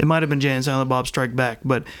where. It might have been Jay and Silent Bob Strike Back.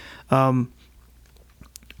 But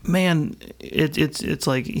man, it's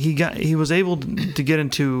like he was able to get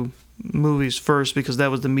into movies first because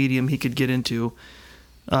that was the medium he could get into.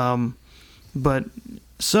 But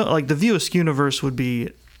so like the View Askewniverse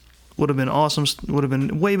would have been awesome. Would have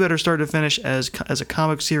been way better start to finish as a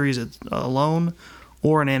comic series alone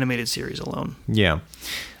or an animated series alone. Yeah.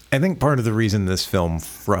 I think part of the reason this film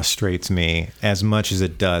frustrates me as much as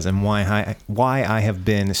it does and why I have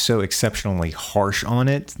been so exceptionally harsh on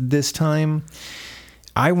it this time,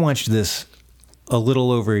 I watched this a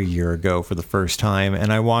little over a year ago for the first time,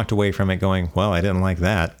 and I walked away from it going, well, I didn't like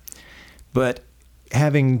that. But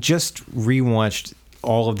having just rewatched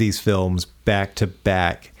all of these films back to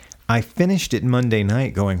back, I finished it Monday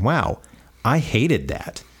night going, wow, I hated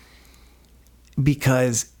that.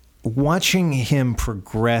 Because watching him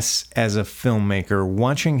progress as a filmmaker,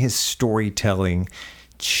 watching his storytelling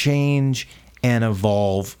change and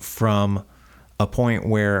evolve from a point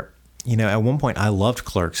where, at one point I loved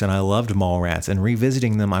Clerks and I loved Mallrats, and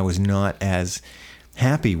revisiting them, I was not as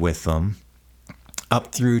happy with them,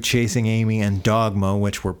 up through Chasing Amy and Dogma,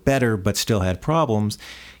 which were better but still had problems,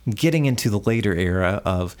 getting into the later era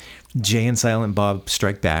of Jay and Silent Bob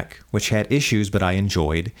Strike Back, which had issues but I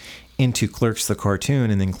enjoyed, into Clerks the cartoon,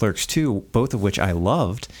 and then Clerks 2, both of which I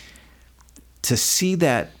loved. To see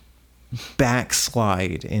that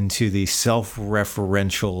backslide into the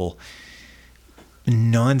self-referential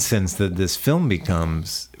nonsense that this film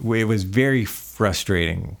becomes, it was very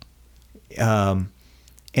frustrating. And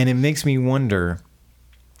it makes me wonder,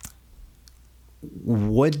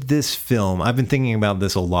 would this film... I've been thinking about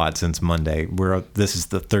this a lot since Monday. This is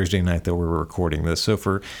the Thursday night that we're recording this. So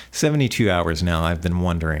for 72 hours now, I've been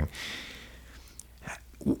wondering...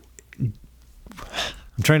 I'm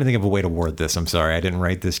trying to think of a way to word this. I'm sorry, I didn't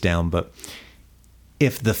write this down. But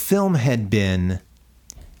if the film had been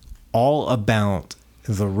all about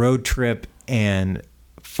the road trip and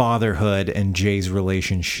fatherhood and Jay's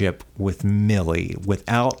relationship with Millie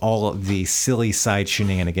without all of the silly side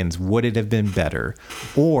shenanigans, would it have been better?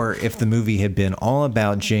 Or if the movie had been all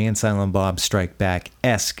about Jay and Silent Bob Strike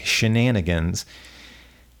Back-esque shenanigans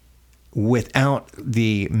without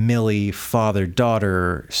the Millie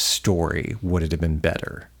father-daughter story, would it have been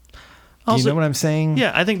better? Do you know what I'm saying?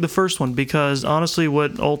 Yeah, I think the first one, because honestly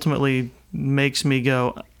what ultimately makes me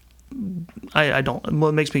go...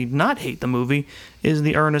 what makes me not hate the movie is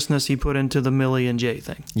the earnestness he put into the Millie and Jay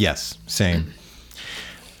thing. Yes, same.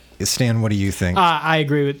 Stan, what do you think? I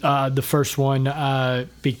agree with the first one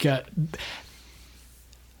because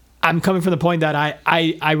I'm coming from the point that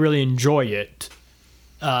I really enjoy it,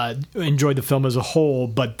 enjoy the film as a whole,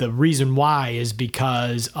 but the reason why is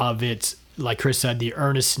because of its, like Chris said, the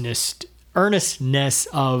earnestness earnestness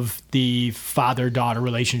of the father-daughter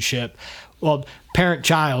relationship, well,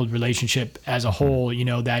 parent-child relationship as a whole, you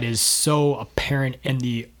know, that is so apparent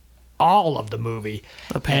in all of the movie.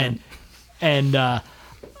 Apparent. And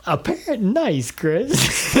apparent, nice,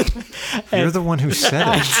 Chris. You're the one who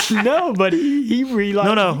said it. No, but he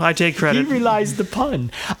realized. No, I take credit. He realized the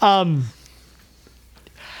pun.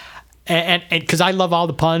 And because I love all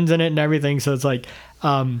the puns in it and everything, so it's like,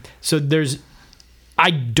 I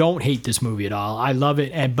don't hate this movie at all. I love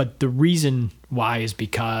it, but the reason why is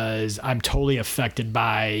because I'm totally affected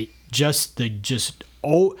by even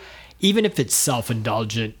if it's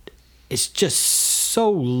self-indulgent, it's just so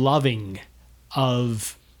loving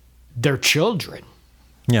of their children.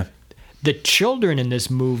 Yeah. The children in this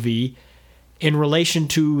movie, in relation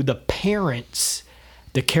to the parents,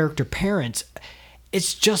 the character parents,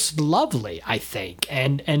 it's just lovely, I think.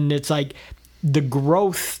 And it's like the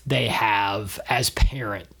growth they have as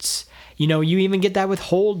parents. You know, you even get that with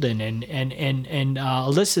Holden and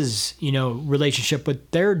Alyssa's, you know, relationship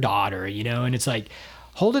with their daughter, you know, and it's like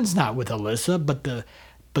Holden's not with Alyssa, but the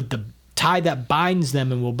tie that binds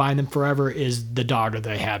them and will bind them forever is the daughter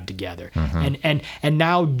they have together. Mm-hmm. And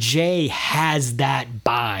now Jay has that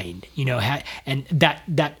bind, you know, and that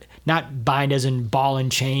not bind as in ball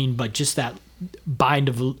and chain, but just that bind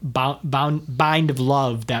of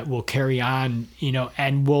love that will carry on, you know,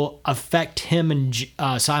 and will affect him and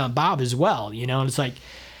Silent Bob as well, you know. And it's like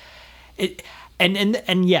it,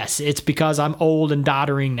 and yes, it's because I'm old and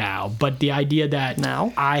doddering now, but the idea that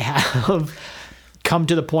now I have come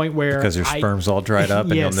to the point where because your sperm's all dried up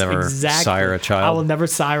and yes, you'll never sire a child. I will never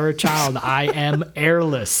sire a child. I am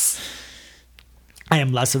airless. I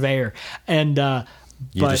am less of air, and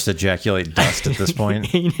you just ejaculate dust at this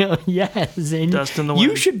point. You know, yes, and dust in the wind.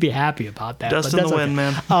 You should be happy about that. Dust in the wind,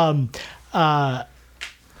 man.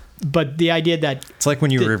 But the idea that it's like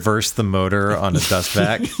when you reverse the motor on a dust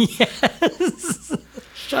vac. Yes.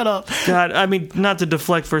 Shut up. God, I mean, not to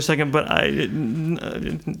deflect for a second, but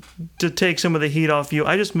to take some of the heat off you,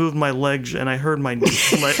 I just moved my legs and I heard I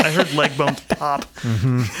heard leg bones pop.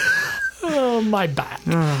 Mm-hmm. Oh, my back.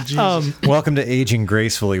 Oh, Jesus. Welcome to Aging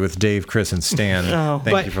Gracefully with Dave, Chris, and Stan.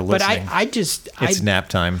 Thank you for listening. But it's nap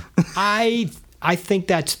time. I think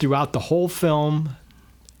that's throughout the whole film,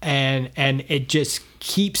 and it just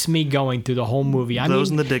keeps me going through the whole movie. Those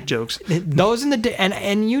and the dick jokes. Those and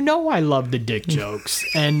and you know I love the dick jokes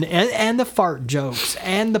and the fart jokes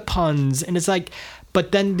and the puns, and it's like,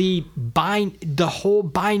 but then the whole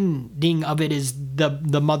binding of it is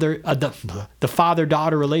the mother the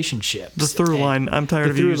father-daughter relationship. The through line. I'm tired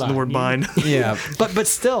of you using the word bind. Yeah, but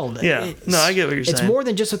still, yeah. No, I get what you're saying. It's more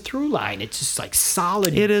than just a through line. It's just like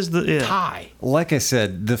solid. It is the tie. Like I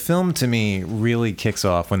said, the film to me really kicks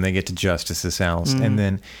off when they get to Justice's house, and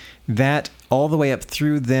then that all the way up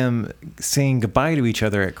through them saying goodbye to each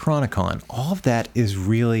other at Chronicon. All of that is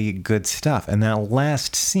really good stuff, and that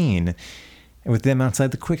last scene with them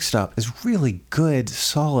outside the Quick Stop is really good,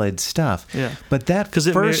 solid stuff. Yeah. But that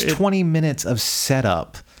first 20 minutes of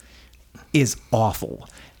setup is awful.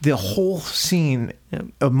 The whole scene,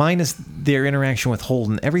 minus their interaction with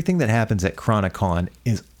Holden, everything that happens at Chronicon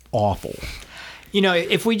is awful. You know,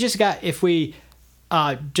 if we just got to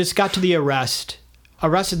the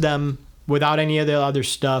arrested them without any of the other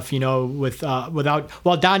stuff, you know,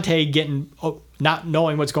 without Dante getting not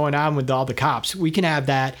knowing what's going on with all the cops, we can have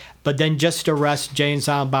that. But then just arrest Jay and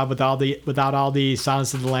Silent Bob without all the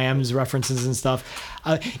Silence of the Lambs references and stuff.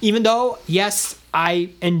 Even though, yes, I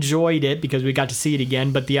enjoyed it because we got to see it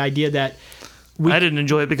again, but the idea that I didn't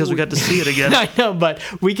enjoy it because we got to see it again. I know, but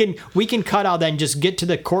we can cut all that and just get to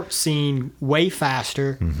the court scene way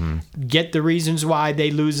faster. Mm-hmm. Get the reasons why they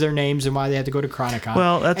lose their names and why they have to go to Chronicon.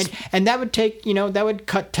 Well, that's and that would take that would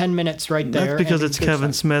cut 10 minutes right there. That's because it's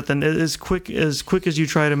Kevin Smith, and as quick as you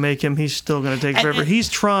try to make him, he's still going to take forever. He's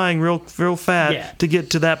trying real fast to get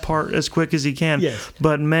to that part as quick as he can. Yes.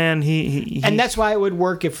 But man, he and that's why it would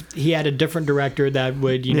work if he had a different director that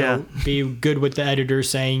would be good with the editor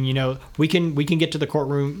saying we can get to the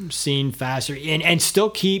courtroom scene faster and still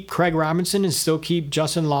keep Craig Robinson and still keep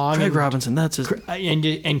Justin Long. Robinson, that's his.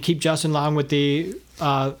 And keep Justin Long with the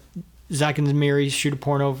Zack and Miri shoot a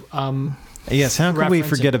porno. Yes, how could we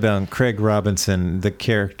forget about Craig Robinson,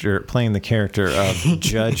 playing the character of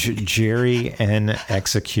Judge Jerry N.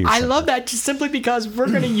 Execution? I love that just simply because we're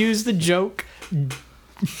going to use the joke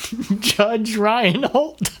Judge Ryan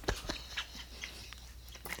Holt.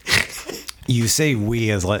 You say we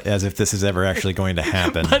as if this is ever actually going to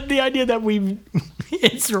happen. But the idea that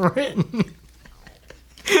it's written.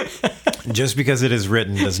 Just because it is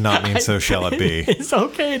written does not mean so shall it be. It's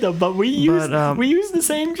okay though, but we use the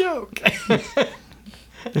same joke.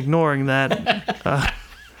 ignoring that.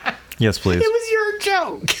 Yes, please. It was your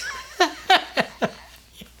joke.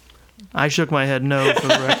 I shook my head no for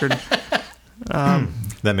the record.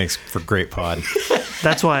 That makes for great pod.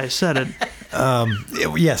 That's why I said it.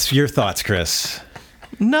 Yes, your thoughts, Chris.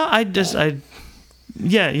 No,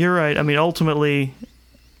 yeah, you're right. I mean, ultimately,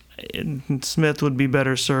 Smith would be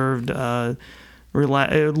better served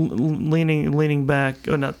leaning back,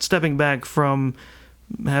 or not stepping back from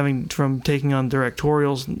taking on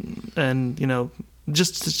directorials, and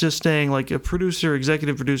just staying like a producer,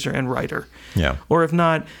 executive producer, and writer. Yeah. Or if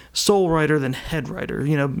not sole writer, then head writer.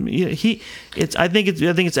 I think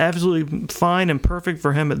it's absolutely fine and perfect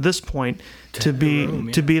for him at this point to be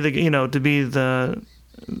the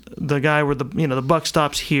guy where the buck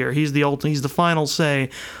stops here. He's the final say,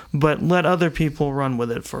 but let other people run with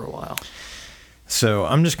it for a while. So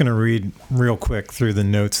I'm just going to read real quick through the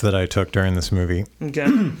notes that I took during this movie.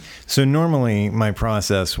 Okay. So normally my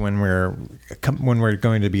process when we're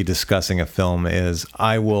going to be discussing a film is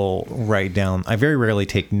I will write down. I very rarely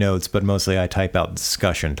take notes, but mostly I type out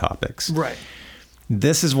discussion topics. Right.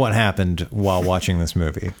 This is what happened while watching this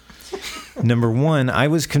movie. Number one, I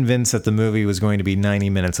was convinced that the movie was going to be 90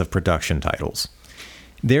 minutes of production titles.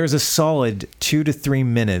 There's a solid 2 to 3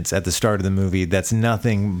 minutes at the start of the movie that's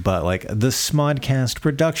nothing but like the Smodcast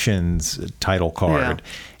Productions title card.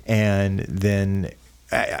 Yeah. And then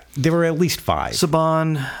there were at least 5.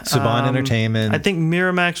 Saban Entertainment. I think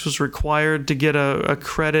Miramax was required to get a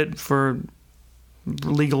credit for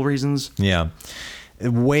legal reasons. Yeah.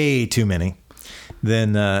 Way too many.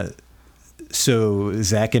 Then, so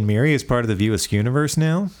Zach and Miri is part of the View Askew universe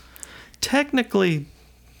now? Technically,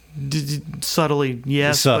 subtly,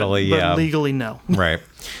 yes. But legally, no. Right.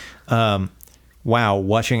 Wow,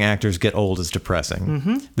 watching actors get old is depressing.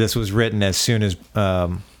 Mm-hmm. This was written as soon as,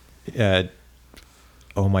 oh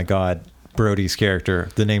my God, Brody's character.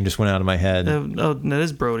 The name just went out of my head. That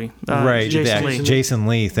is Brody. Right. Jason Lee. Jason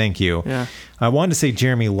Lee, thank you. Yeah. I wanted to say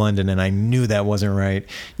Jeremy London, and I knew that wasn't right.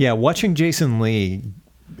 Yeah, watching Jason Lee,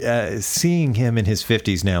 seeing him in his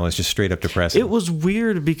 50s now is just straight up depressing. It was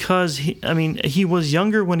weird because he was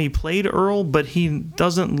younger when he played Earl, but he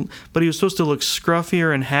was supposed to look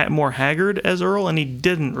scruffier and more haggard as Earl, and he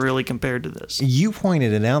didn't really compared to this. You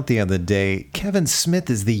pointed it out the other day. Kevin Smith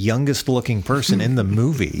is the youngest looking person in the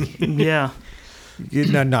movie. Yeah.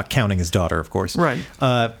 Not counting his daughter, of course. Right.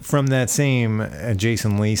 From that same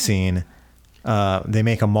Jason Lee scene, they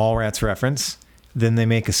make a Mallrats reference. Then they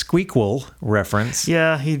make a Squeakquel reference.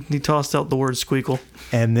 Yeah, he tossed out the word Squeakquel.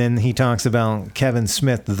 And then he talks about Kevin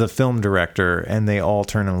Smith, the film director, and they all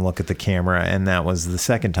turn and look at the camera, and that was the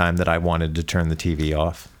second time that I wanted to turn the TV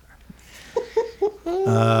off.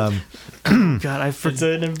 God, I'm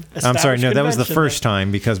sorry, no, that was the first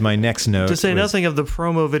time, because my next note to say nothing of the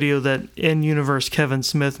promo video that in-universe Kevin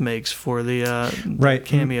Smith makes for the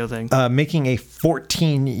cameo thing. Making a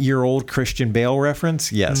 14-year-old Christian Bale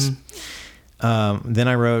reference, yes. Mm-hmm. Then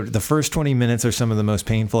I wrote, the first 20 minutes are some of the most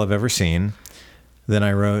painful I've ever seen. Then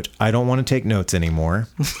I wrote, I don't want to take notes anymore.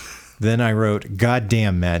 Then I wrote, God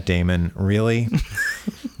damn, Matt Damon, really?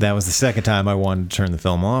 That was the second time I wanted to turn the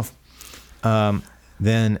film off.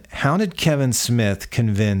 Then, how did Kevin Smith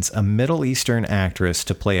convince a Middle Eastern actress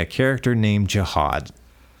to play a character named Jihad?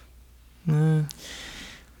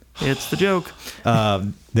 It's the joke.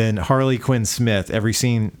 Then Harley Quinn Smith, every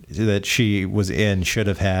scene that she was in should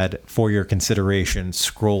have had "for your consideration"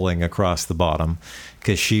 scrolling across the bottom,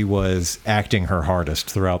 because she was acting her hardest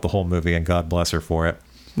throughout the whole movie, and God bless her for it.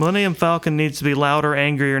 Millennium Falcon needs to be louder,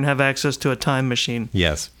 angrier, and have access to a time machine.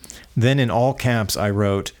 Yes. Then in all caps, I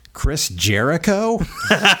wrote, Chris Jericho?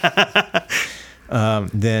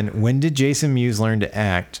 Then, when did Jason Mewes learn to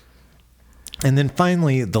act? And then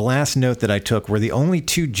finally, the last note that I took were the only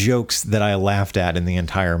 2 jokes that I laughed at in the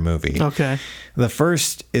entire movie. Okay. The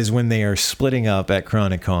first is when they are splitting up at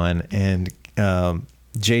Chronicon, and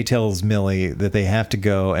Jay tells Millie that they have to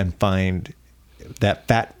go and find that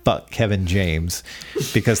fat fuck Kevin James,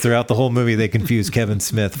 because throughout the whole movie they confuse Kevin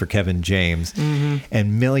Smith for Kevin James. Mm-hmm.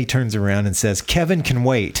 And Millie turns around and says, Kevin can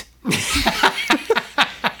wait.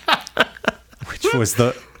 Which was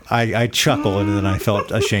I chuckled, and then I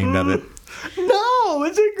felt ashamed of it. No,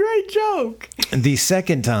 it's a great joke. The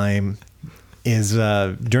second time is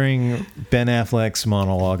during Ben Affleck's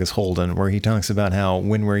monologue as Holden, where he talks about how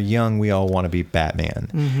when we're young, we all want to be Batman.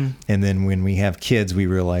 Mm-hmm. And then when we have kids, we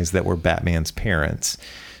realize that we're Batman's parents.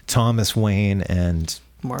 Thomas Wayne and...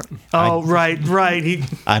 Martin. Oh, right.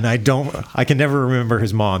 I can never remember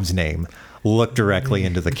his mom's name. Look directly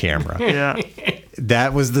into the camera. Yeah.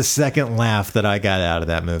 That was the second laugh that I got out of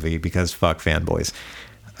that movie, because fuck fanboys.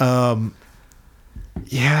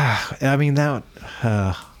 Yeah, I mean that.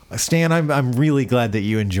 Stan, I'm really glad that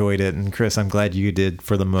you enjoyed it, and Chris, I'm glad you did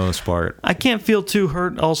for the most part. I can't feel too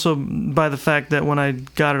hurt also by the fact that when I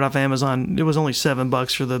got it off Amazon, it was only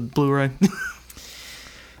 $7 for the Blu-ray.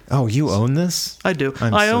 Oh, you own this? I do.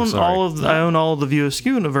 I own all of the View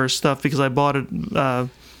Askew universe stuff because I bought it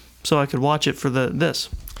so I could watch it for this.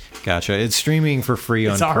 Gotcha. It's streaming for free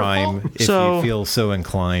on Prime if you feel so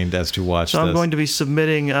inclined as to watch this. So I'm going to be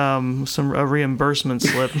submitting a reimbursement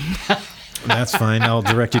slip. That's fine. I'll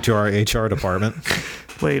direct you to our HR department.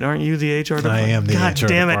 Wait, aren't you the HR department? I am the God HR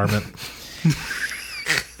damn department.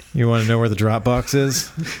 You want to know where the Dropbox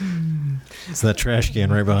is? It's that trash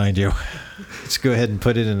can right behind you. Just go ahead and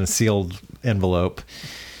put it in a sealed envelope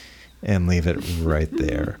and leave it right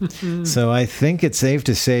there. So I think it's safe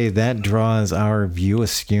to say that draws our View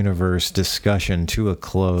Askewniverse discussion to a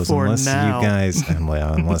close. For unless now. you guys,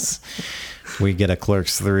 unless we get a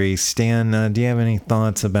Clerks 3. Stan, do you have any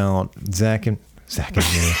thoughts about Zach and me?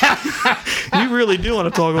 You really do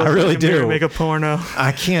want to talk about I really Zack and Miri do. make a porno.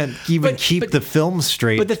 I can't even keep the film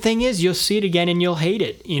straight. But the thing is, you'll see it again and you'll hate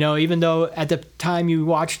it. You know, even though at the time you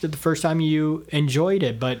watched it the first time you enjoyed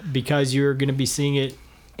it, but because you're going to be seeing it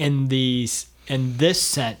in this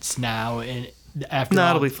sense now, and after No, all,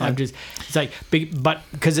 it'll be fine. it's like, but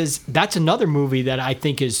because that's another movie that I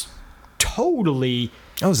think is totally.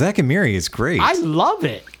 Oh, Zack and Miri is great. I love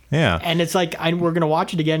it. Yeah. And it's like, we're going to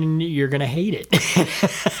watch it again and you're going to hate it.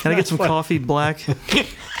 Can I get some coffee black? You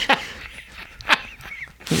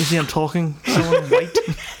see I'm talking? Someone white?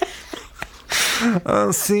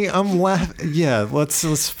 See, I'm laughing. Yeah,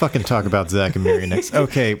 let's fucking talk about Zack and Miri next.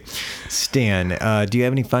 Okay, Stan, do you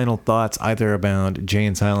have any final thoughts either about Jay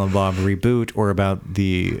and Silent Bob reboot or about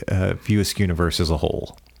the View Askewniverse as a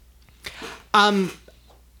whole?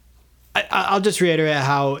 I'll just reiterate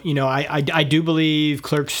how, you know, I do believe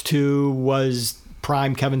Clerks 2 was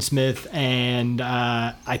prime Kevin Smith, and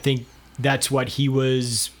I think that's what he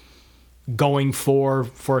was going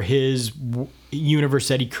for his universe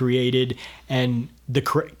that he created and the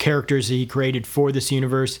characters that he created for this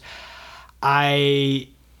universe. I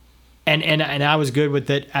was good with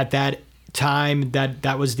it at that time.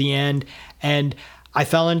 That was the end, and I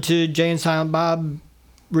fell into Jay and Silent Bob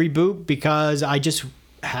reboot because I just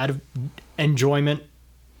had enjoyment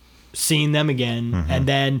seeing them again, and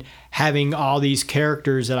then having all these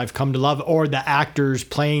characters that I've come to love, or the actors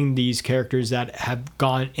playing these characters that have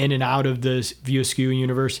gone in and out of this View Askew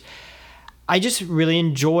universe. I just really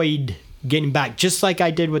enjoyed getting back, just like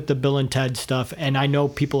I did with the Bill and Ted stuff. And I know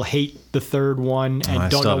people hate the third one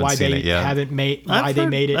and don't know why they haven't made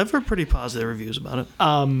it. I've heard pretty positive reviews about it.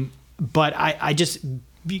 But I just,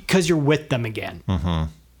 because you're with them again,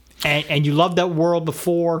 and you loved that world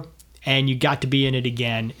before, and you got to be in it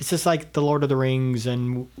again. It's just like the Lord of the Rings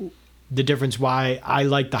and the difference why I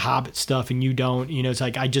like the Hobbit stuff and you don't. You know, it's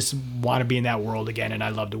like I just want to be in that world again, and I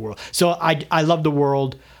love the world. So I love the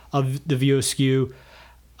world of the View Askew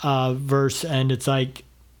verse, and it's like,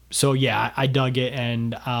 so yeah, I dug it,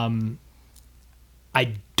 and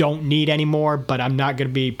I don't need any more, but I'm not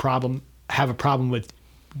going to have a problem with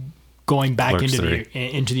going back Clerks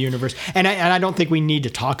into the universe, and I don't think we need to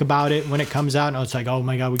talk about it when it comes out. And it's like, oh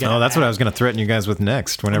my god, we got. Oh, that's what I was going to threaten you guys with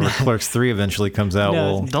next. Whenever Clerks 3 eventually comes out,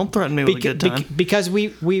 we'll Don't threaten me with a good time. because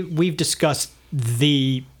we've discussed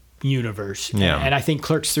the universe, and I think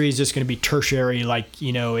Clerks 3 is just going to be tertiary. Like,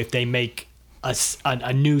 you know, if they make a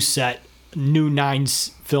new 9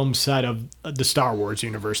 film set of the Star Wars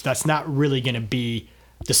universe, that's not really going to be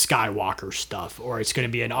the Skywalker stuff, or it's going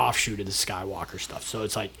to be an offshoot of the Skywalker stuff. So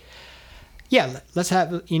it's like, yeah, let's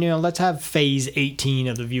have phase 18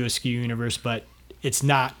 of the View Askew universe, but it's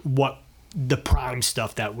not what the prime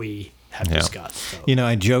stuff that we have discussed. So. You know,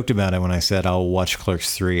 I joked about it when I said I'll watch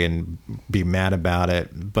Clerks 3 and be mad about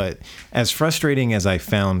it. But as frustrating as I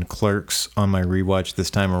found Clerks on my rewatch this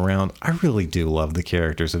time around, I really do love the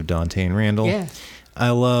characters of Dante and Randall. Yeah. I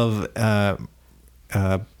love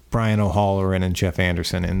Brian O'Halloran and Jeff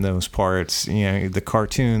Anderson in those parts. You know, the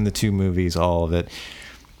cartoon, the 2 movies, all of it.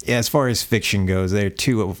 As far as fiction goes, they're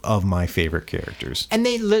 2 of my favorite characters. And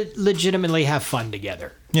they legitimately have fun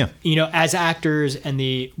together. Yeah. You know, as actors, and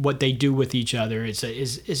what they do with each other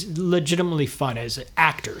is legitimately fun as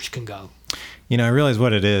actors can go. You know, I realize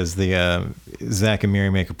what it is. The Zack and Miri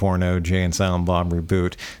Make a Porno, Jay and Silent Bob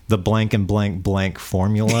reboot. The blank and blank blank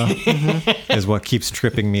formula is what keeps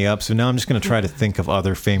tripping me up. So now I'm just going to try to think of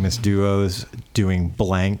other famous duos doing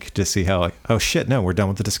blank to see how... Oh, shit, no, we're done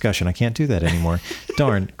with the discussion. I can't do that anymore.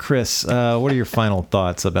 Darn. Chris, what are your final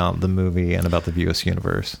thoughts about the movie and about the View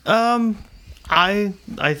Askewniverse?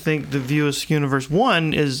 I think the View Askew universe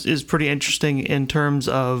 1 is pretty interesting in terms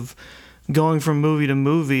of going from movie to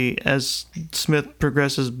movie, as Smith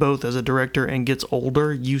progresses both as a director and gets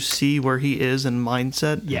older, you see where he is in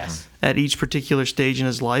mindset. Yes. At each particular stage in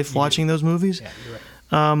his life, watching those movies. Yeah, you're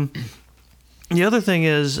right. The other thing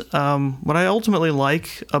is, what I ultimately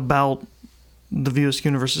like about the View Askew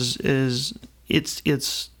universe is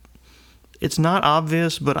it's not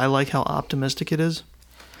obvious, but I like how optimistic it is.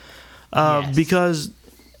 Yes. Because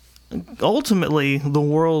ultimately, the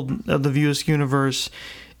world of the View Askew universe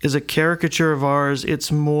is a caricature of ours.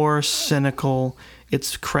 It's more cynical.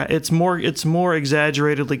 It's more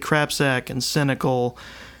exaggeratedly crapsack and cynical,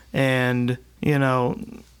 and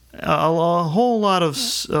a whole lot of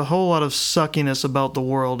suckiness about the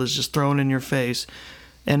world is just thrown in your face,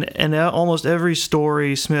 and almost every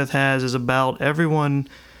story Smith has is about everyone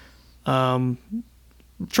trying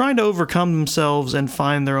to overcome themselves and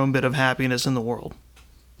find their own bit of happiness in the world.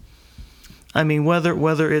 I mean,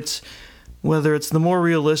 whether it's the more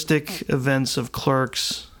realistic events of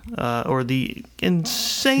Clerks or the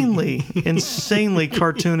insanely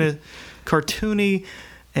cartoony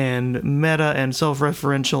and meta and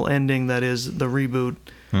self-referential ending that is the reboot.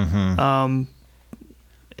 Mm-hmm.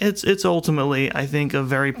 It's ultimately, I think, a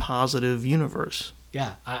very positive universe.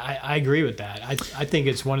 Yeah, I agree with that. I think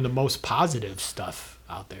it's one of the most positive stuff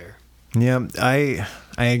out there. Yeah, I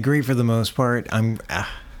agree for the most part.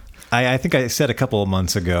 I think I said a couple of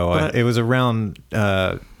months ago, it was around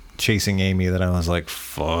Chasing Amy that I was like,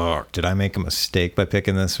 fuck, did I make a mistake by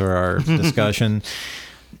picking this for our discussion?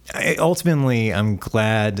 Ultimately, I'm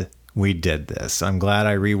glad we did this. I'm glad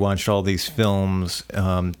I rewatched all these films.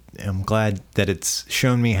 I'm glad that it's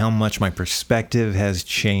shown me how much my perspective has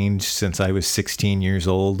changed since I was 16 years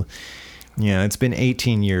old. Yeah, it's been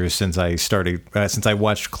 18 years since I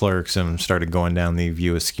watched Clerks and started going down the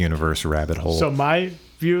View Askew universe rabbit hole. So my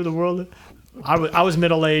view of the world, I was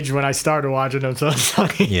middle-aged when I started watching them, so it's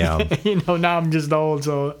like, yeah. Now I'm just old,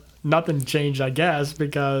 so nothing changed, I guess,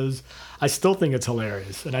 because I still think it's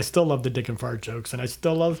hilarious, and I still love the dick and fart jokes, and I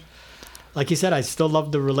still love, like you said, I still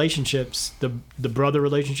love the relationships, the brother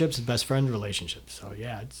relationships, the best friend relationships. So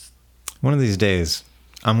yeah, it's one of these days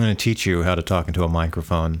I'm going to teach you how to talk into a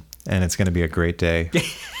microphone, and it's going to be a great day.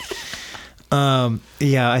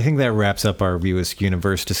 Yeah, I think that wraps up our View Askew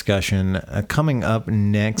universe discussion. Coming up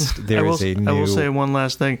next, I will say one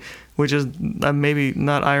last thing, which is maybe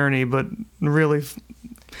not irony, but really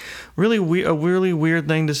a really weird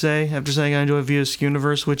thing to say after saying I enjoy View Askew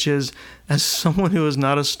universe, which is, as someone who is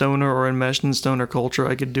not a stoner or enmeshed in stoner culture,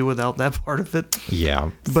 I could do without that part of it.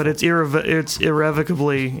 Yeah. But it's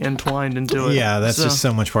irrevocably entwined into it. Yeah, that's just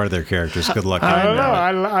so much part of their characters. Good luck. I don't know.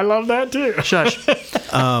 I love that too. Shush.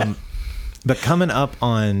 But coming up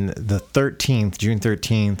on the 13th, June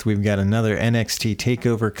 13th, we've got another NXT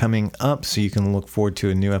TakeOver coming up, so you can look forward to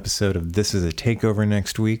a new episode of This is a Takeover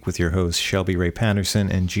next week with your hosts Shelby Ray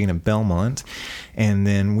Patterson and Gina Belmont. And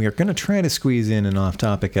then we are going to try to squeeze in an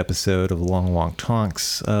off-topic episode of Long Walk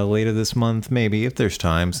Talks later this month, maybe, if there's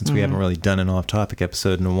time, since we haven't really done an off-topic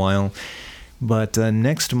episode in a while. But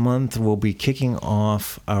next month, we'll be kicking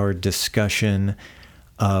off our discussion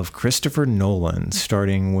of Christopher Nolan,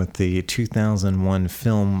 starting with the 2001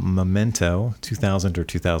 film Memento, 2000 or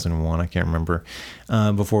 2001, I can't remember,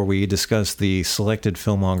 before we discuss the selected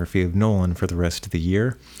filmography of Nolan for the rest of the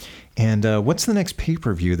year. And what's the next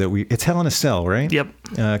pay-per-view that it's Hell in a Cell, right?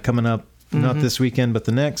 Yep. Coming up, not this weekend, but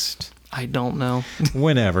the next. I don't know.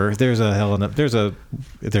 Whenever there's Hell in a Cell.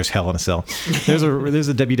 There's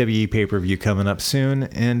a WWE pay-per-view coming up soon,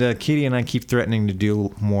 and Katie and I keep threatening to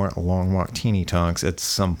do more Long Walk Teeny Talks at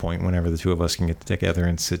some point whenever the two of us can get together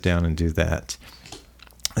and sit down and do that.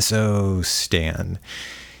 So, Stan,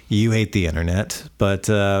 you hate the internet, but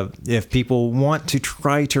if people want to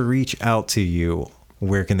try to reach out to you,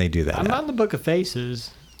 where can they do that? I'm on the Book of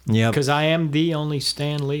Faces. Yeah, because I am the only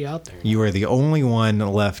Stan Lee out there. You are the only one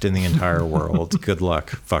left in the entire world. Good luck,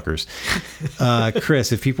 fuckers.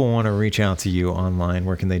 Chris, if people want to reach out to you online,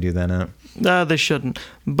 where can they do that at? They shouldn't.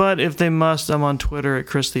 But if they must, I'm on Twitter at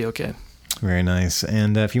Chris the OK. Very nice.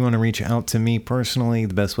 And if you want to reach out to me personally,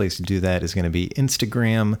 the best place to do that is going to be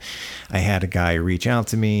Instagram. I had a guy reach out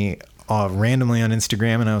to me randomly on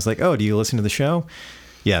Instagram, and I was like, oh, do you listen to the show?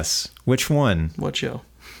 Yes. Which one? What show?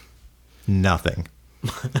 Nothing.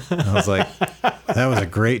 I was like, that was a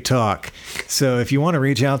great talk. So if you want to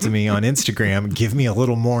reach out to me on Instagram, give me a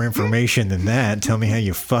little more information than that. Tell me how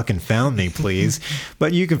you fucking found me, please.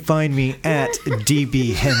 But you can find me at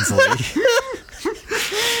DB Hensley.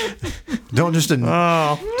 Don't just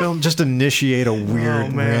initiate a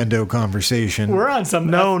weird rando conversation. We're on some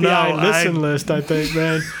FBI listen list, I think,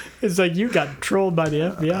 man. It's like you got trolled by the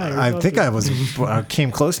FBI. Or I think something. I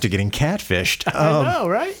came close to getting catfished. I know,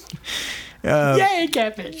 right? Yay,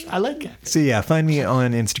 catfish. I like catfish. So yeah, find me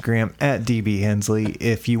on Instagram at DB Hensley.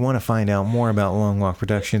 If you want to find out more about Long Walk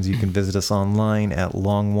Productions, you can visit us online at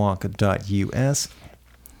longwalk.us.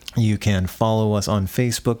 You can follow us on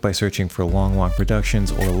Facebook by searching for Long Walk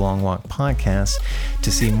Productions or Long Walk Podcasts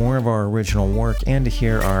to see more of our original work and to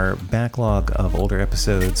hear our backlog of older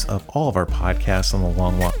episodes of all of our podcasts on the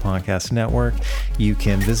Long Walk Podcast Network. You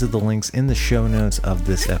can visit the links in the show notes of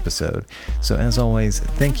this episode. So as always,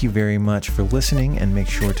 thank you very much for listening, and make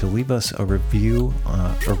sure to leave us a review,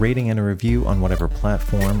 a rating and a review on whatever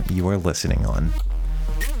platform you are listening on.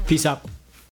 Peace out.